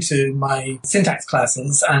time to my syntax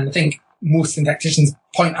classes, and I think most syntacticians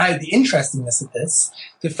point out the interestingness of this,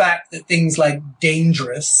 the fact that things like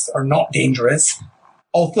dangerous or not dangerous,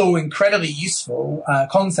 although incredibly useful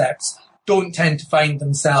concepts, don't tend to find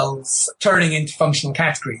themselves turning into functional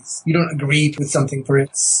categories. You don't agree with something for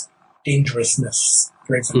its dangerousness,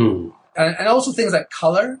 for example. And also things like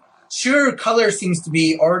color. Sure, color seems to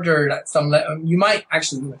be ordered at some level. You might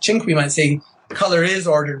actually, Chinqui might say, color is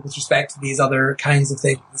ordered with respect to these other kinds of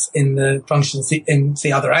things in the function, in,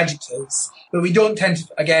 say, other adjectives. But we don't tend to,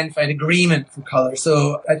 again, find agreement for color.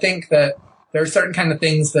 So I think that there are certain kind of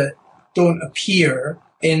things that don't appear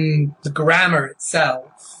in the grammar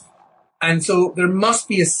itself. And so there must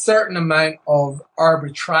be a certain amount of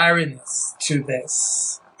arbitrariness to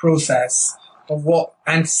this process of what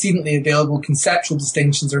antecedently available conceptual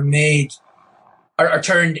distinctions are made, are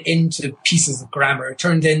turned into pieces of grammar, are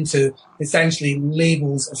turned into essentially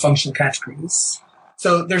labels of functional categories.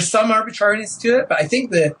 So there's some arbitrariness to it, but I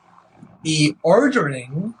think that the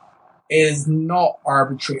ordering is not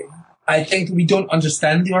arbitrary. I think we don't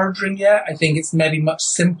understand the ordering yet. I think it's maybe much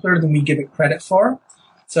simpler than we give it credit for.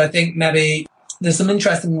 So I think maybe there's some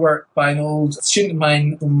interesting work by an old student of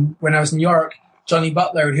mine from when I was in New York, Johnny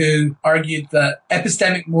Butler, who argued that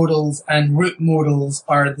epistemic modals and root modals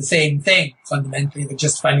are the same thing, fundamentally. They're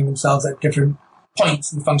just finding themselves at different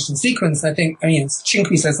points in the functional sequence. And I think,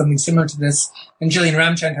 Chinqui says something similar to this, and Gillian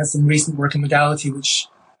Ramchand has some recent work in modality, which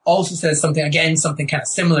also says something kind of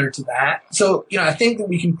similar to that. So, I think that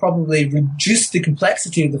we can probably reduce the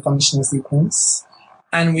complexity of the functional sequence,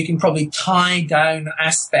 and we can probably tie down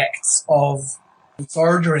aspects of its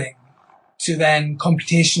ordering to then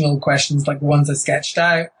computational questions like the ones I sketched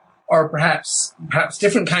out, or perhaps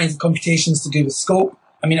different kinds of computations to do with scope.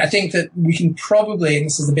 I mean, I think that we can probably, and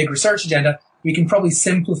this is a big research agenda, we can probably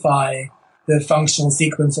simplify the functional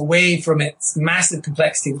sequence away from its massive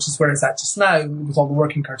complexity, which is where it's at just now with all the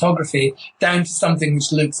work in cartography, down to something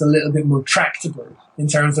which looks a little bit more tractable in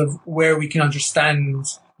terms of where we can understand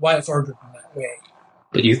why it's ordered in that way.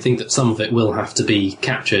 But you think that some of it will have to be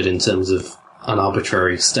captured in terms of an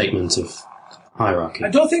arbitrary statement of hierarchy? I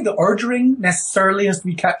don't think the ordering necessarily has to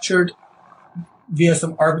be captured via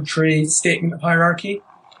some arbitrary statement of hierarchy.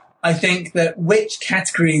 I think that which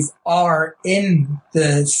categories are in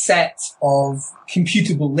the set of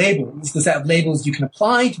computable labels, the set of labels you can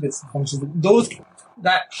apply to bits and functions,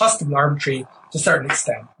 that has to be arbitrary to a certain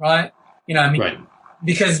extent, right? You know what I mean? Right.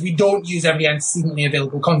 Because we don't use every antecedently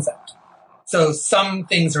available concept. So some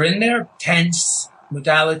things are in there, tense,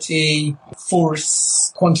 modality,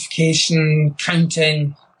 force, quantification,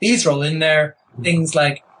 counting. These are all in there. Things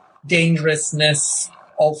like dangerousness,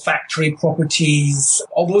 olfactory properties,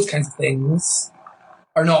 all those kinds of things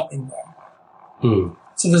are not in there.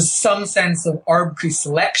 So there's some sense of arbitrary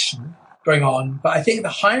selection going on, but I think the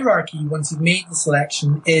hierarchy, once you've made the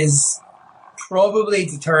selection, is probably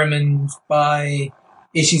determined by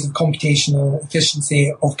issues of computational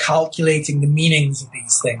efficiency, of calculating the meanings of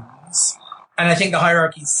these things. And I think the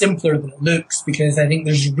hierarchy is simpler than it looks, because I think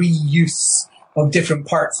there's reuse of different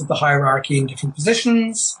parts of the hierarchy in different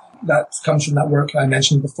positions. That comes from that work I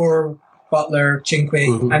mentioned before, Butler,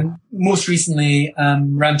 Cinque, and most recently,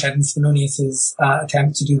 Ramchad and Svenonius's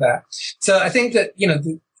attempt to do that. So I think that,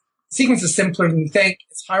 the sequence is simpler than you think.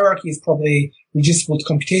 Its hierarchy is probably reducible to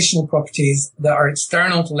computational properties that are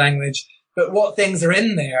external to language. But what things are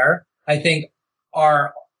in there, I think,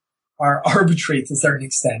 are arbitrary to a certain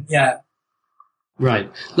extent. Yeah.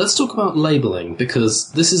 Right. Let's talk about labeling,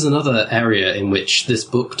 because this is another area in which this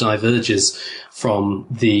book diverges from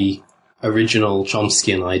the original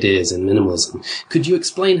Chomskyan ideas in minimalism. Could you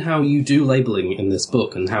explain how you do labeling in this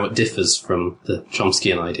book and how it differs from the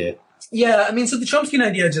Chomskyan idea? Yeah, I mean, so the Chomskyan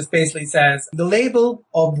idea just basically says the label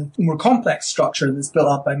of the more complex structure that's built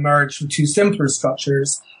up by merge from two simpler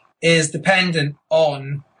structures is dependent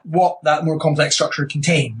on what that more complex structure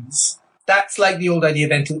contains. That's like the old idea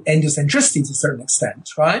of endocentricity to a certain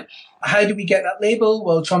extent, right? How do we get that label?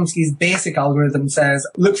 Well, Chomsky's basic algorithm says,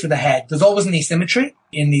 look for the head. There's always an asymmetry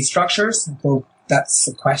in these structures. Well, that's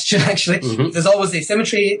a question, actually. There's always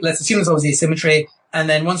asymmetry. Let's assume there's always asymmetry. And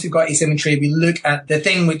then once we've got asymmetry, we look at the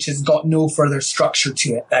thing which has got no further structure to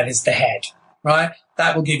it. That is the head, right?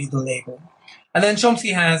 That will give you the label. And then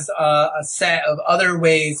Chomsky has a set of other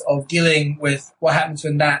ways of dealing with what happens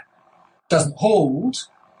when that doesn't hold.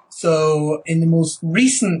 So in the most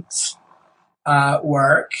recent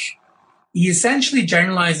work, he essentially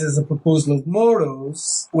generalizes a proposal of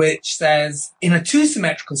Moro's, which says in a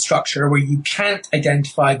two-symmetrical structure where you can't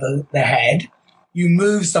identify the head, you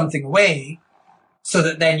move something away so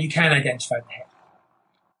that then you can identify the head,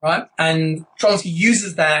 right? And Chomsky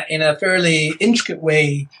uses that in a fairly intricate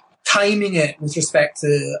way, timing it with respect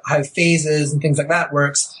to how phases and things like that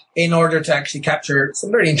works in order to actually capture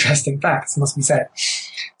some very interesting facts, must be said.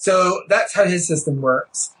 So that's how his system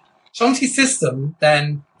works. Chomsky's system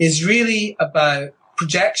then is really about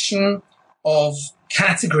projection of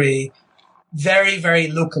category very, very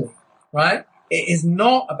locally, right? It is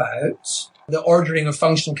not about the ordering of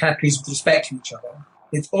functional categories with respect to each other.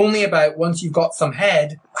 It's only about, once you've got some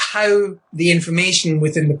head, how the information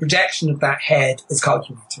within the projection of that head is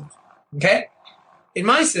calculated. Okay? In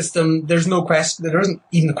my system, there's no question, there isn't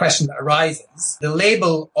even a question that arises. The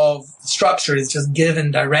label of the structure is just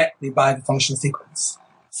given directly by the functional sequence.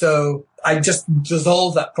 So I just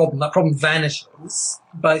dissolve that problem. That problem vanishes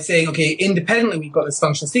by saying, okay, independently we've got this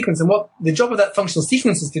functional sequence, and what the job of that functional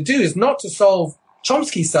sequence is to do is not to solve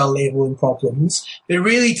Chomsky cell labeling problems, but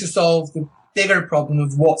really to solve the bigger problem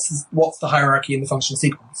of what's the hierarchy in the functional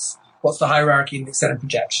sequence. What's the hierarchy in the extended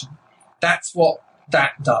projection? That's what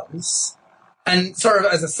that does. And sort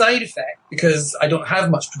of as a side effect, because I don't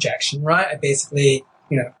have much projection, right? I basically,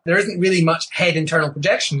 there isn't really much head internal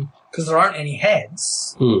projection because there aren't any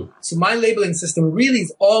heads. So my labeling system really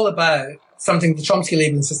is all about something the Chomsky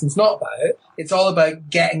labeling system is not about. It's all about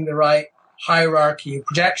getting the right hierarchy of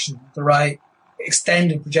projection, the right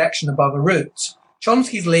extended projection above a root.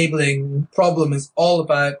 Chomsky's labeling problem is all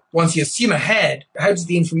about, once you assume a head, how does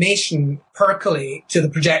the information percolate to the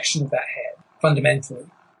projection of that head, fundamentally?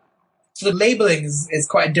 So the labeling is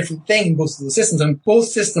quite a different thing in both of those systems. And both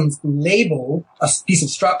systems label a piece of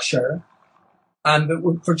structure. But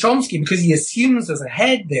for Chomsky, because he assumes there's a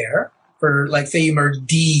head there, for like, say you merge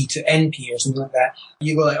D to NP or something like that,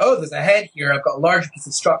 you go like, oh, there's a head here. I've got a larger piece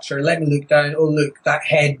of structure. Let me look down. Oh, look, that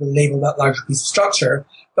head will label that larger piece of structure.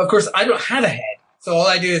 But of course, I don't have a head. So all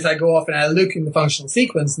I do is I go off and I look in the functional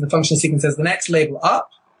sequence, and the functional sequence says the next label up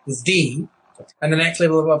is D, and the next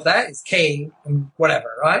label above that is K, and whatever,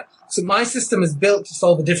 right? So my system is built to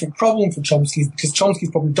solve a different problem for Chomsky's, because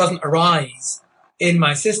Chomsky's problem doesn't arise in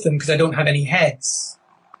my system because I don't have any heads.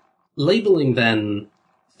 Labeling then,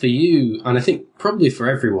 for you, and I think probably for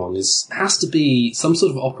everyone, has to be some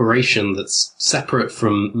sort of operation that's separate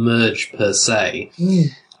from merge per se.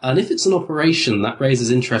 And if it's an operation, that raises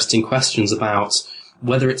interesting questions about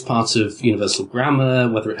whether it's part of universal grammar,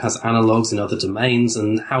 whether it has analogues in other domains,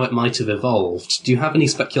 and how it might have evolved. Do you have any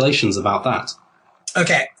speculations about that?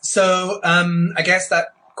 Okay, so I guess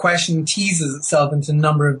that question teases itself into a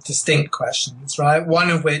number of distinct questions, right? One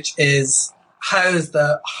of which is, how has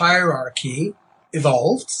the hierarchy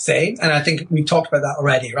evolved, say? And I think we talked about that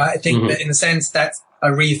already, right? I think that in a sense that's a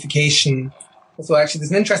reification. So actually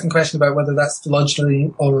there's an interesting question about whether that's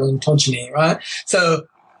phylogeny or ontogeny, right? So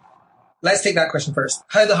let's take that question first.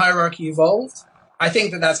 How the hierarchy evolved? I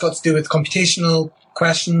think that that's got to do with computational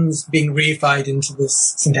questions being reified into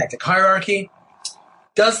this syntactic hierarchy.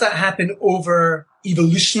 Does that happen over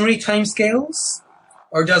evolutionary timescales,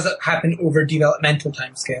 or does it happen over developmental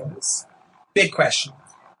timescales? Big question.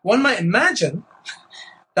 One might imagine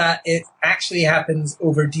that it actually happens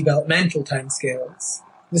over developmental timescales.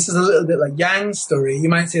 This is a little bit like Yang's story. You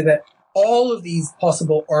might say that all of these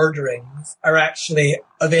possible orderings are actually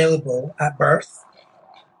available at birth.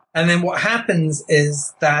 And then what happens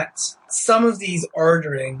is that some of these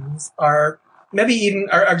orderings are maybe even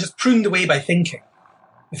are just pruned away by thinking,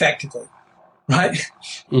 effectively, right?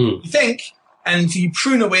 You think, and so you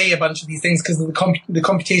prune away a bunch of these things because of the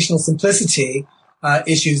computational simplicity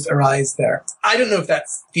issues arise there. I don't know if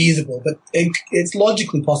that's feasible, but it's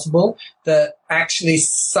logically possible that actually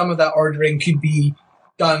some of that ordering could be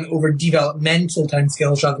done over developmental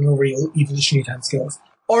timescales rather than over evolutionary timescales.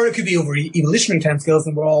 Or it could be over evolutionary timescales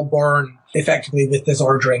and we're all born effectively with this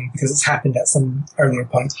ordering because it's happened at some earlier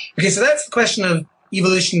point. Okay, so that's the question of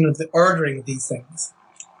evolution of the ordering of these things.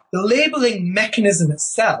 The labeling mechanism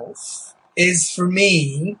itself is, for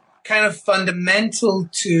me, kind of fundamental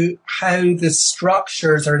to how the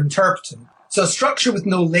structures are interpreted. So a structure with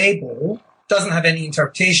no label doesn't have any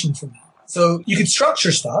interpretation for me. So you could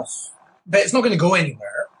structure stuff, but it's not going to go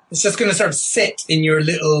anywhere. It's just going to sort of sit in your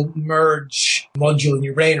little merge module in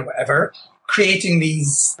your brain or whatever, creating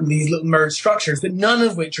these little merge structures, but none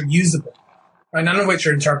of which are usable, right? None of which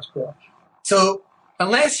are interpretable. So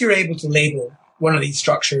unless you're able to label one of these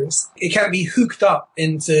structures, it can't be hooked up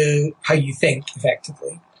into how you think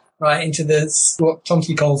effectively, right? Into this, what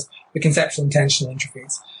Chomsky calls the conceptual intentional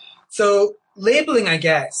interface. So labeling, I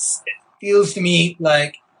guess, feels to me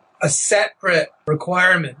like a separate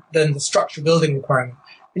requirement than the structure building requirement.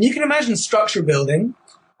 And you can imagine structure building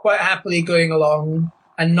quite happily going along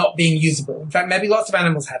and not being usable. In fact, maybe lots of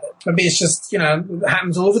animals have it. Maybe it's just, it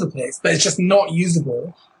happens all over the place, but it's just not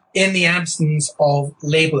usable in the absence of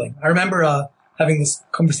labeling. I remember having this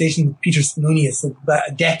conversation with Peter Spanonius about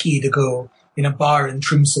a decade ago in a bar in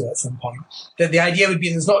Tromsø at some point, that the idea would be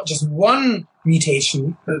there's not just one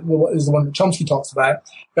mutation, what is the one that Chomsky talks about,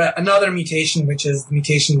 but another mutation, which is the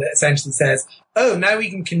mutation that essentially says, oh, now we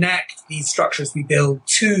can connect these structures we build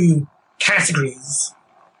to categories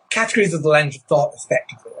of the language of thought,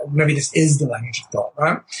 effectively. Maybe this is the language of thought,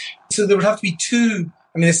 right? So there would have to be two,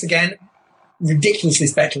 this again, ridiculously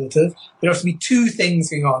speculative, there have to be two things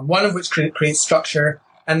going on, one of which creates structure,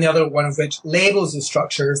 and the other one of which labels the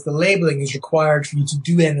structures. The labeling is required for you to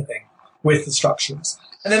do anything with the structures.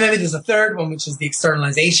 And then maybe there's a third one, which is the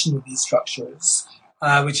externalization of these structures,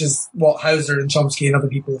 which is what Hauser and Chomsky and other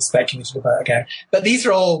people have speculated about again. But these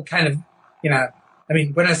are all kind of,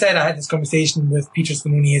 when I said I had this conversation with Peter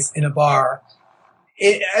Spanonius in a bar,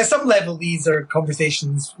 at some level, these are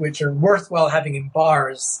conversations which are worthwhile having in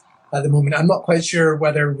bars at the moment. I'm not quite sure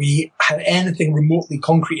whether we have anything remotely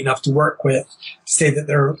concrete enough to work with to say that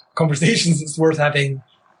there are conversations that's worth having,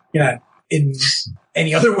 in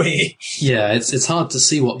any other way. Yeah, it's hard to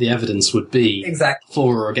see what the evidence would be exactly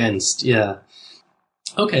for or against. Yeah.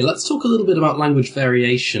 Okay, let's talk a little bit about language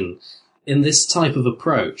variation in this type of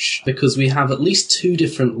approach, because we have at least two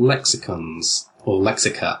different lexicons, or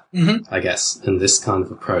lexica, I guess, in this kind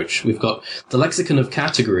of approach. We've got the lexicon of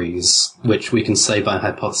categories, which we can say by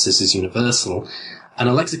hypothesis is universal, and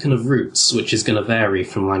a lexicon of roots, which is going to vary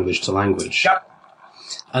from language to language. Yep.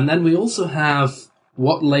 And then we also have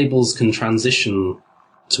what labels can transition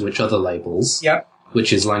to which other labels,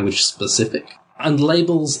 which is language specific. And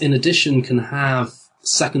labels, in addition, can have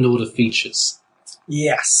second-order features.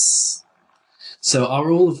 Yes. So are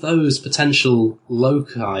all of those potential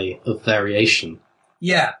loci of variation?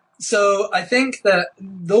 Yeah. So I think that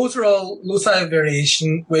those are all loci of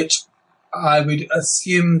variation, which I would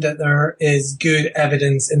assume that there is good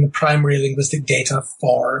evidence in the primary linguistic data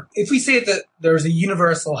for. If we say that there's a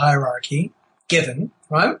universal hierarchy given,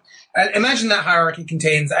 right? And imagine that hierarchy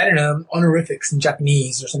contains, I don't know, honorifics in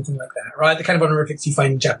Japanese or something like that, right? The kind of honorifics you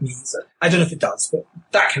find in Japanese. I don't know if it does, but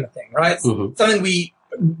that kind of thing, right? Mm-hmm. Something we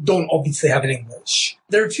don't obviously have in English.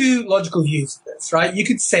 There are two logical views of this, right? You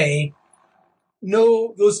could say,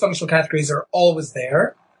 no, those functional categories are always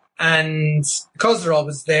there. And because they're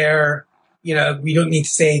always there, you know, we don't need to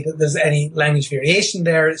say that there's any language variation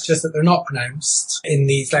there. It's just that they're not pronounced in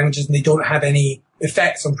these languages and they don't have any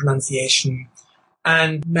effects on pronunciation.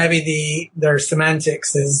 And maybe their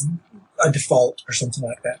semantics is a default or something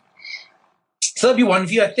like that. So that'd be one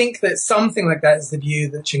view. I think that something like that is the view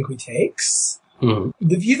that Chinqui takes. Mm-hmm.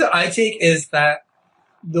 The view that I take is that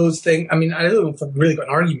those things, I mean, I don't know if I've really got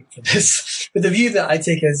an argument for this, but the view that I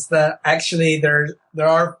take is that actually there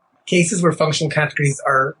are cases where functional categories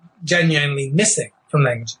are genuinely missing from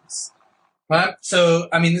languages. Right? So,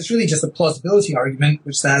 I mean, it's really just a plausibility argument,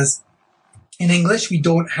 which says in English, we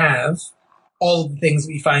don't have all of the things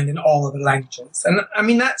that we find in all other languages. And I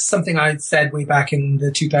mean, that's something I said way back in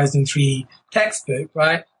the 2003 textbook,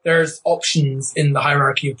 right? There's options in the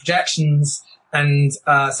hierarchy of projections, and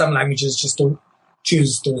some languages just don't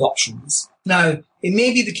choose those options. Now, it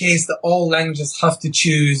may be the case that all languages have to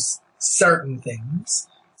choose certain things.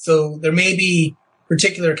 So there may be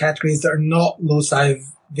particular categories that are not loci of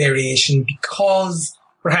variation because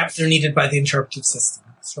perhaps they're needed by the interpretive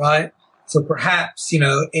systems, right? So perhaps, you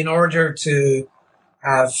know, in order to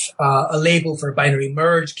have a label for a binary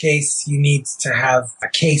merge case, you need to have a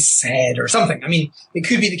case head or something. I mean, it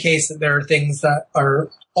could be the case that there are things that are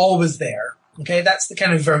always there. Okay, that's the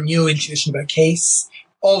kind of Vergniaud intuition about case.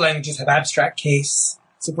 All languages have abstract case.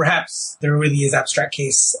 So perhaps there really is abstract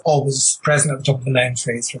case always present at the top of the noun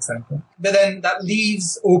phrase, for example. But then that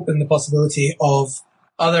leaves open the possibility of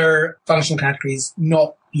other functional categories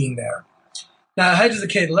not being there. Now, how does a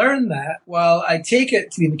kid learn that? Well, I take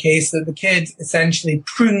it to be the case that the kid essentially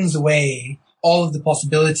prunes away all of the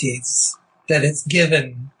possibilities that it's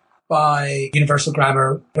given by universal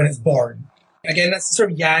grammar when it's born. Again, that's the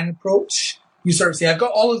sort of Yang approach. You sort of say, I've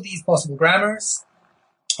got all of these possible grammars,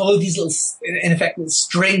 all of these little, in effect, little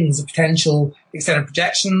strings of potential extended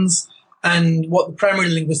projections. And what the primary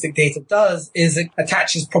linguistic data does is it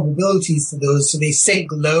attaches probabilities to those. So they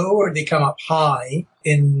sink low or they come up high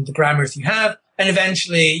in the grammars you have. And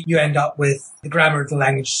eventually you end up with the grammar of the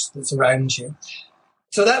language that's around you.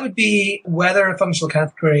 So that would be whether a functional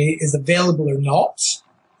category is available or not.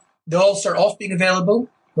 They all start off being available,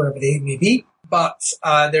 wherever they may be, but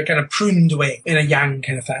they're kind of pruned away in a Yang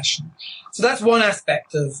kind of fashion. So that's one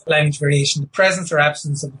aspect of language variation, the presence or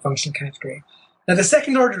absence of the functional category. Now, the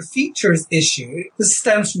second order features issue, this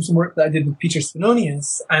stems from some work that I did with Peter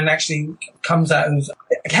Spanonius and actually comes out of,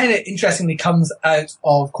 kind of interestingly comes out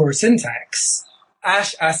of core syntax.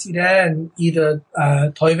 Ash Aside and Ida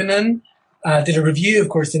Toivonen did a review of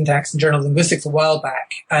core syntax in Journal of Linguistics a while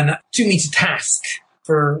back and took me to task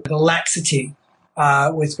for the laxity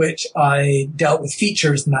with which I dealt with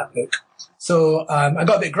features in that book. So I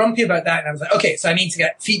got a bit grumpy about that and I was like, okay, so I need to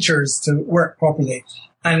get features to work properly.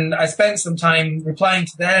 And I spent some time replying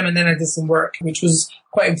to them, and then I did some work which was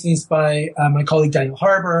quite influenced by my colleague Daniel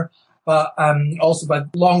Harbour, but also by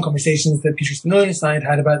long conversations that Peter Spanonius and I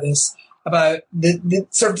had about this, about the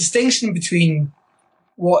sort of distinction between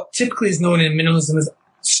what typically is known in minimalism as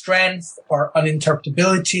strength or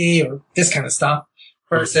uninterpretability or this kind of stuff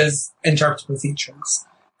versus interpretable features.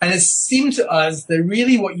 And it seemed to us that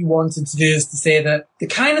really what you wanted to do is to say that the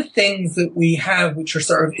kind of things that we have, which are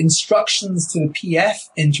sort of instructions to the PF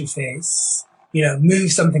interface, you know,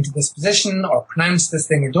 move something to this position or pronounce this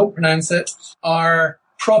thing or don't pronounce it, are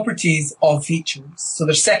properties of features. So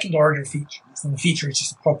they're second order features. And the feature is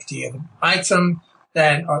just a property of an item,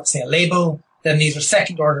 then, or say a label, then these are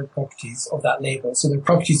second order properties of that label. So they're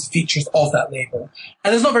properties of features of that label.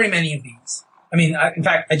 And there's not very many of these. I mean, in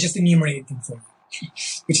fact, I just enumerated them for you,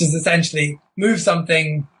 which is essentially move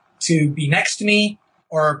something to be next to me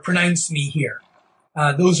or pronounce me here.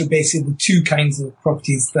 Those are basically the two kinds of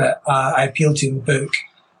properties that I appeal to in the book.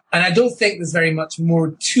 And I don't think there's very much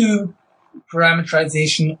more to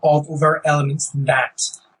parameterization of overt elements than that.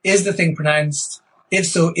 Is the thing pronounced? If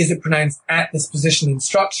so, is it pronounced at this position in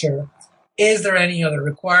structure? Is there any other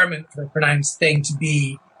requirement for a pronounced thing to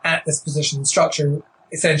be at this position in structure?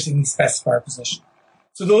 Essentially, we specify our position.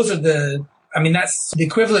 So those are that's the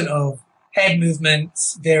equivalent of head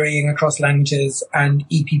movements varying across languages and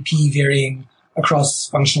EPP varying across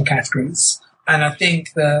functional categories. And I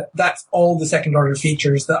think that that's all the second order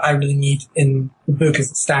features that I really need in the book as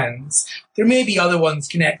it stands. There may be other ones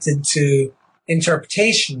connected to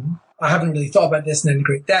interpretation. I haven't really thought about this in any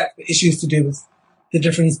great depth, but issues to do with the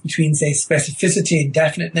difference between, say, specificity and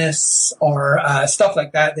definiteness or stuff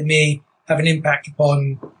like that may have an impact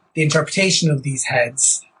upon the interpretation of these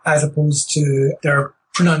heads as opposed to their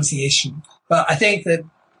pronunciation. But I think that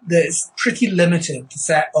it's pretty limited, the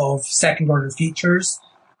set of second-order features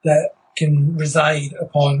that can reside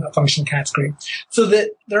upon a functional category. So that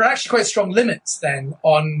there are actually quite strong limits then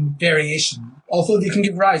on variation. Although they can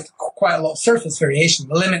give rise to quite a lot of surface variation,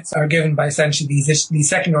 the limits are given by essentially these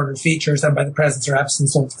second-order features and by the presence or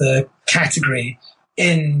absence of the category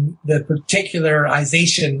in the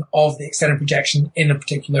particularization of the extended projection in a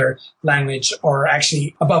particular language or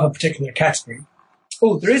actually above a particular category.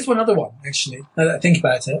 Oh, there is one other one, actually, now that I think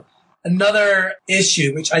about it. Another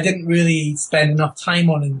issue, which I didn't really spend enough time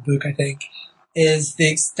on in the book, I think, is the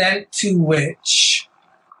extent to which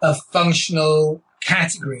a functional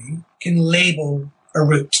category can label a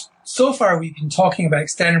root. So far, we've been talking about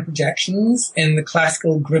extended projections in the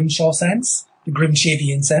classical Grimshaw sense, the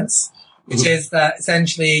Grimshavian sense, which is that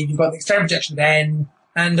essentially you've got the extended projection of N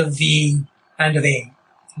and of V and of A.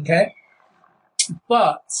 Okay?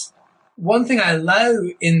 But one thing I allow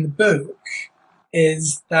in the book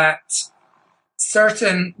is that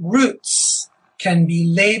certain roots can be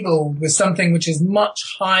labeled with something which is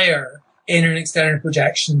much higher in an extended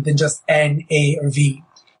projection than just N, A, or V.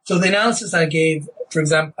 So the analysis I gave, for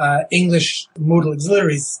example, English modal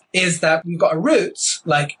auxiliaries, is that we've got a root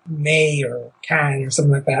like may or can or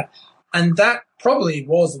something like that, and that probably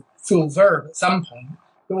was a full verb at some point.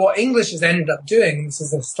 But what English has ended up doing, and this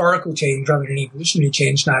is a historical change rather than an evolutionary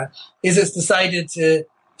change now, is it's decided to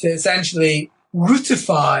essentially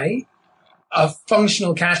rootify a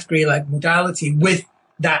functional category like modality with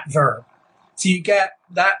that verb. So you get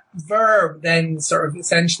that verb then sort of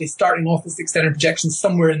essentially starting off as extended projection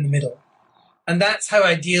somewhere in the middle. And that's how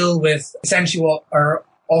I deal with essentially what are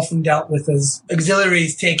often dealt with as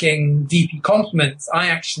auxiliaries taking VP complements. I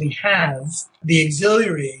actually have the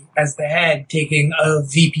auxiliary as the head taking a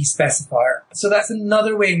VP specifier. So that's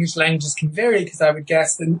another way in which languages can vary, because I would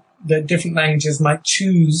guess that the different languages might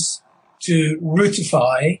choose to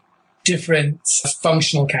rootify different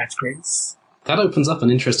functional categories. That opens up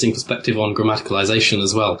an interesting perspective on grammaticalization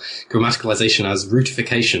as well. Grammaticalization as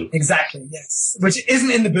rootification. Exactly, yes. Which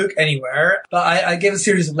isn't in the book anywhere, but I gave a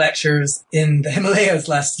series of lectures in the Himalayas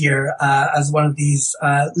last year as one of these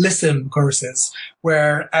LISM courses,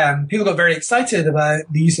 where people got very excited about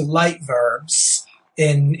the use of light verbs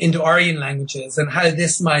in Indo-Aryan languages and how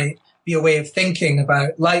this might be a way of thinking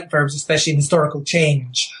about light verbs, especially in historical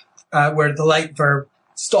change, where the light verb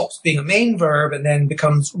stops being a main verb and then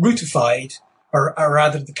becomes rootified, or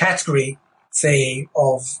rather the category, say,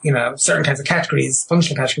 of, certain kinds of categories,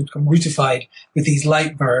 functional categories become rootified with these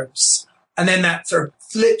light verbs. And then that sort of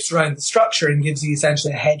flips around the structure and gives you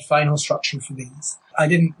essentially a head final structure for these. I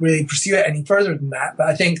didn't really pursue it any further than that, but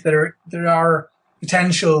I think there are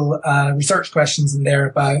potential research questions in there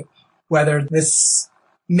about whether this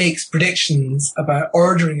makes predictions about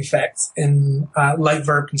ordering effects in light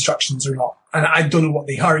verb constructions or not. And I don't know what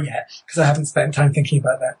they are yet, because I haven't spent time thinking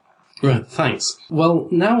about that. Right, thanks. Well,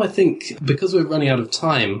 now I think, because we're running out of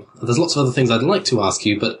time, there's lots of other things I'd like to ask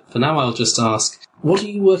you, but for now I'll just ask, what are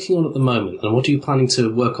you working on at the moment, and what are you planning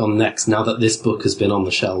to work on next now that this book has been on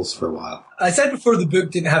the shelves for a while? I said before the book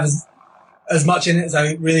didn't have as much in it as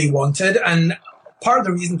I really wanted, and part of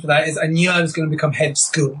the reason for that is I knew I was going to become head of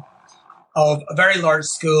school of a very large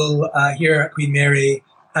school here at Queen Mary,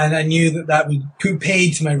 and I knew that would put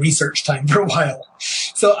paid to my research time for a while.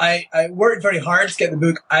 So I worked very hard to get the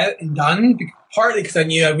book out and done, partly because I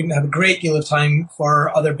knew I wouldn't have a great deal of time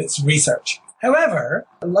for other bits of research. However,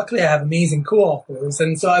 luckily I have amazing co-authors,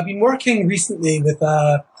 and so I've been working recently with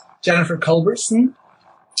Jennifer Culbertson,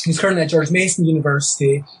 who's currently at George Mason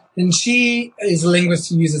University, and she is a linguist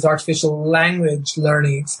who uses artificial language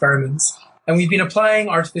learning experiments. And we've been applying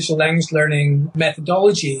artificial language learning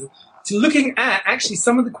methodology to looking at actually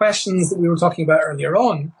some of the questions that we were talking about earlier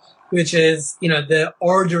on, which is, the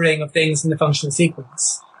ordering of things in the functional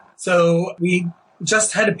sequence. So we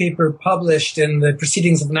just had a paper published in the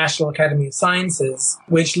Proceedings of the National Academy of Sciences,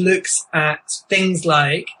 which looks at things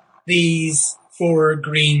like these 4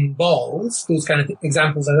 green balls, those kind of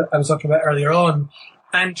examples I was talking about earlier on,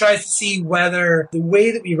 and tries to see whether the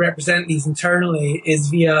way that we represent these internally is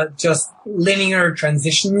via just linear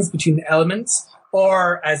transitions between the elements,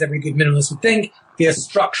 or, as every good minimalist would think, via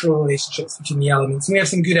structural relationships between the elements. And we have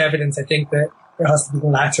some good evidence, I think, that there has to be the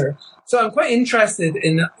latter. So I'm quite interested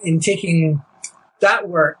in taking that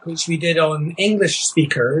work, which we did on English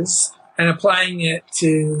speakers, and applying it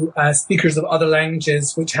to speakers of other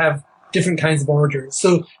languages which have different kinds of orders.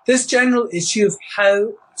 So this general issue of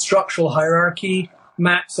how structural hierarchy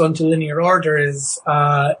maps onto linear order is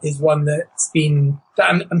one that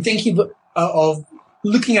I'm thinking of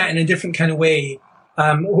looking at in a different kind of way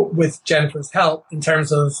with Jennifer's help in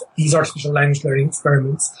terms of these artificial language learning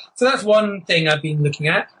experiments. So that's one thing I've been looking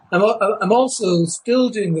at. I'm also still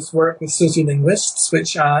doing this work with sociolinguists,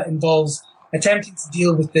 which involves attempting to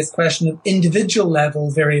deal with this question of individual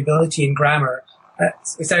level variability in grammar.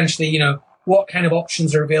 Essentially, what kind of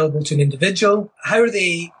options are available to an individual? How are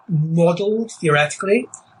they modeled theoretically?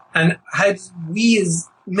 And how do we as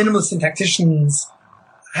minimalist syntacticians,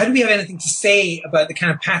 how do we have anything to say about the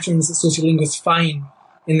kind of patterns that sociolinguists find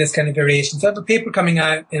in this kind of variation? So I have a paper coming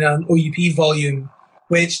out in an OUP volume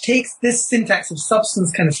which takes this syntax of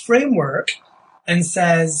substance kind of framework and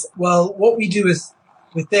says, well, what we do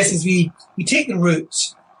with this is we take the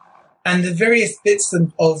root and the various bits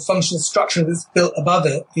of functional structure that's built above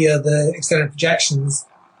it via the external projections.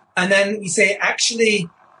 And then we say, actually,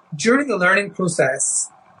 during the learning process,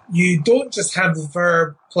 you don't just have the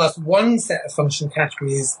verb plus one set of functional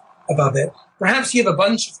categories above it. Perhaps you have a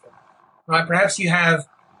bunch of them, right? Perhaps you have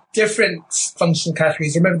different functional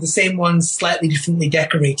categories, or maybe the same ones slightly differently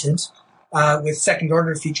decorated with second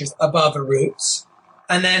order features above a root.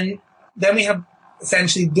 And then we have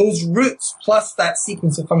essentially those roots plus that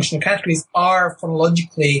sequence of functional categories are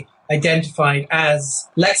phonologically identified as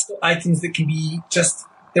lexical items that can be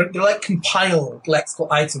they're like compiled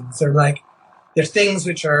lexical items. They're things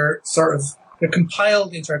which are they're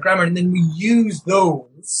compiled into our grammar, and then we use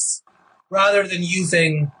those rather than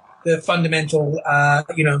using the fundamental,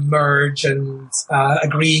 merge and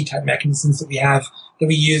agree type mechanisms that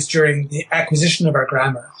we use during the acquisition of our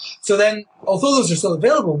grammar. So then, although those are still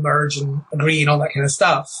available, merge and agree and all that kind of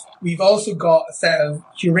stuff, we've also got a set of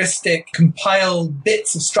heuristic compiled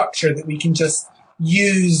bits of structure that we can just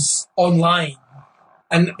use online.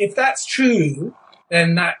 And if that's true,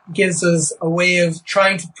 then that gives us a way of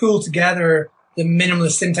trying to pull together the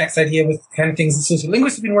minimalist syntax idea with the kind of things that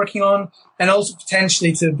sociolinguists have been working on, and also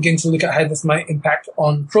potentially to begin to look at how this might impact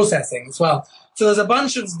on processing as well. So there's a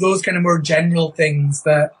bunch of those kind of more general things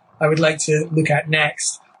that I would like to look at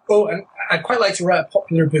next. Oh, and I'd quite like to write a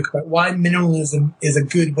popular book about why minimalism is a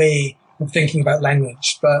good way of thinking about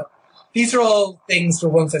language. But these are all things for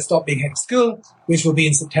once I stop being head of school, which will be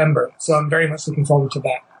in September. So I'm very much looking forward to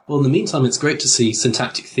that. Well, in the meantime, it's great to see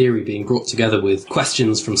syntactic theory being brought together with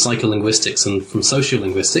questions from psycholinguistics and from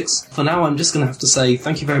sociolinguistics. For now, I'm just going to have to say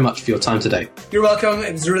thank you very much for your time today. You're welcome.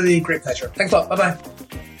 It was a really great pleasure. Thanks a lot.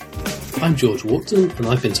 Bye-bye. I'm George Walkden, and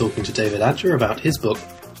I've been talking to David Adger about his book,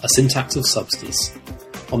 A Syntax of Substance.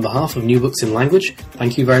 On behalf of New Books in Language,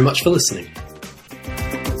 thank you very much for listening.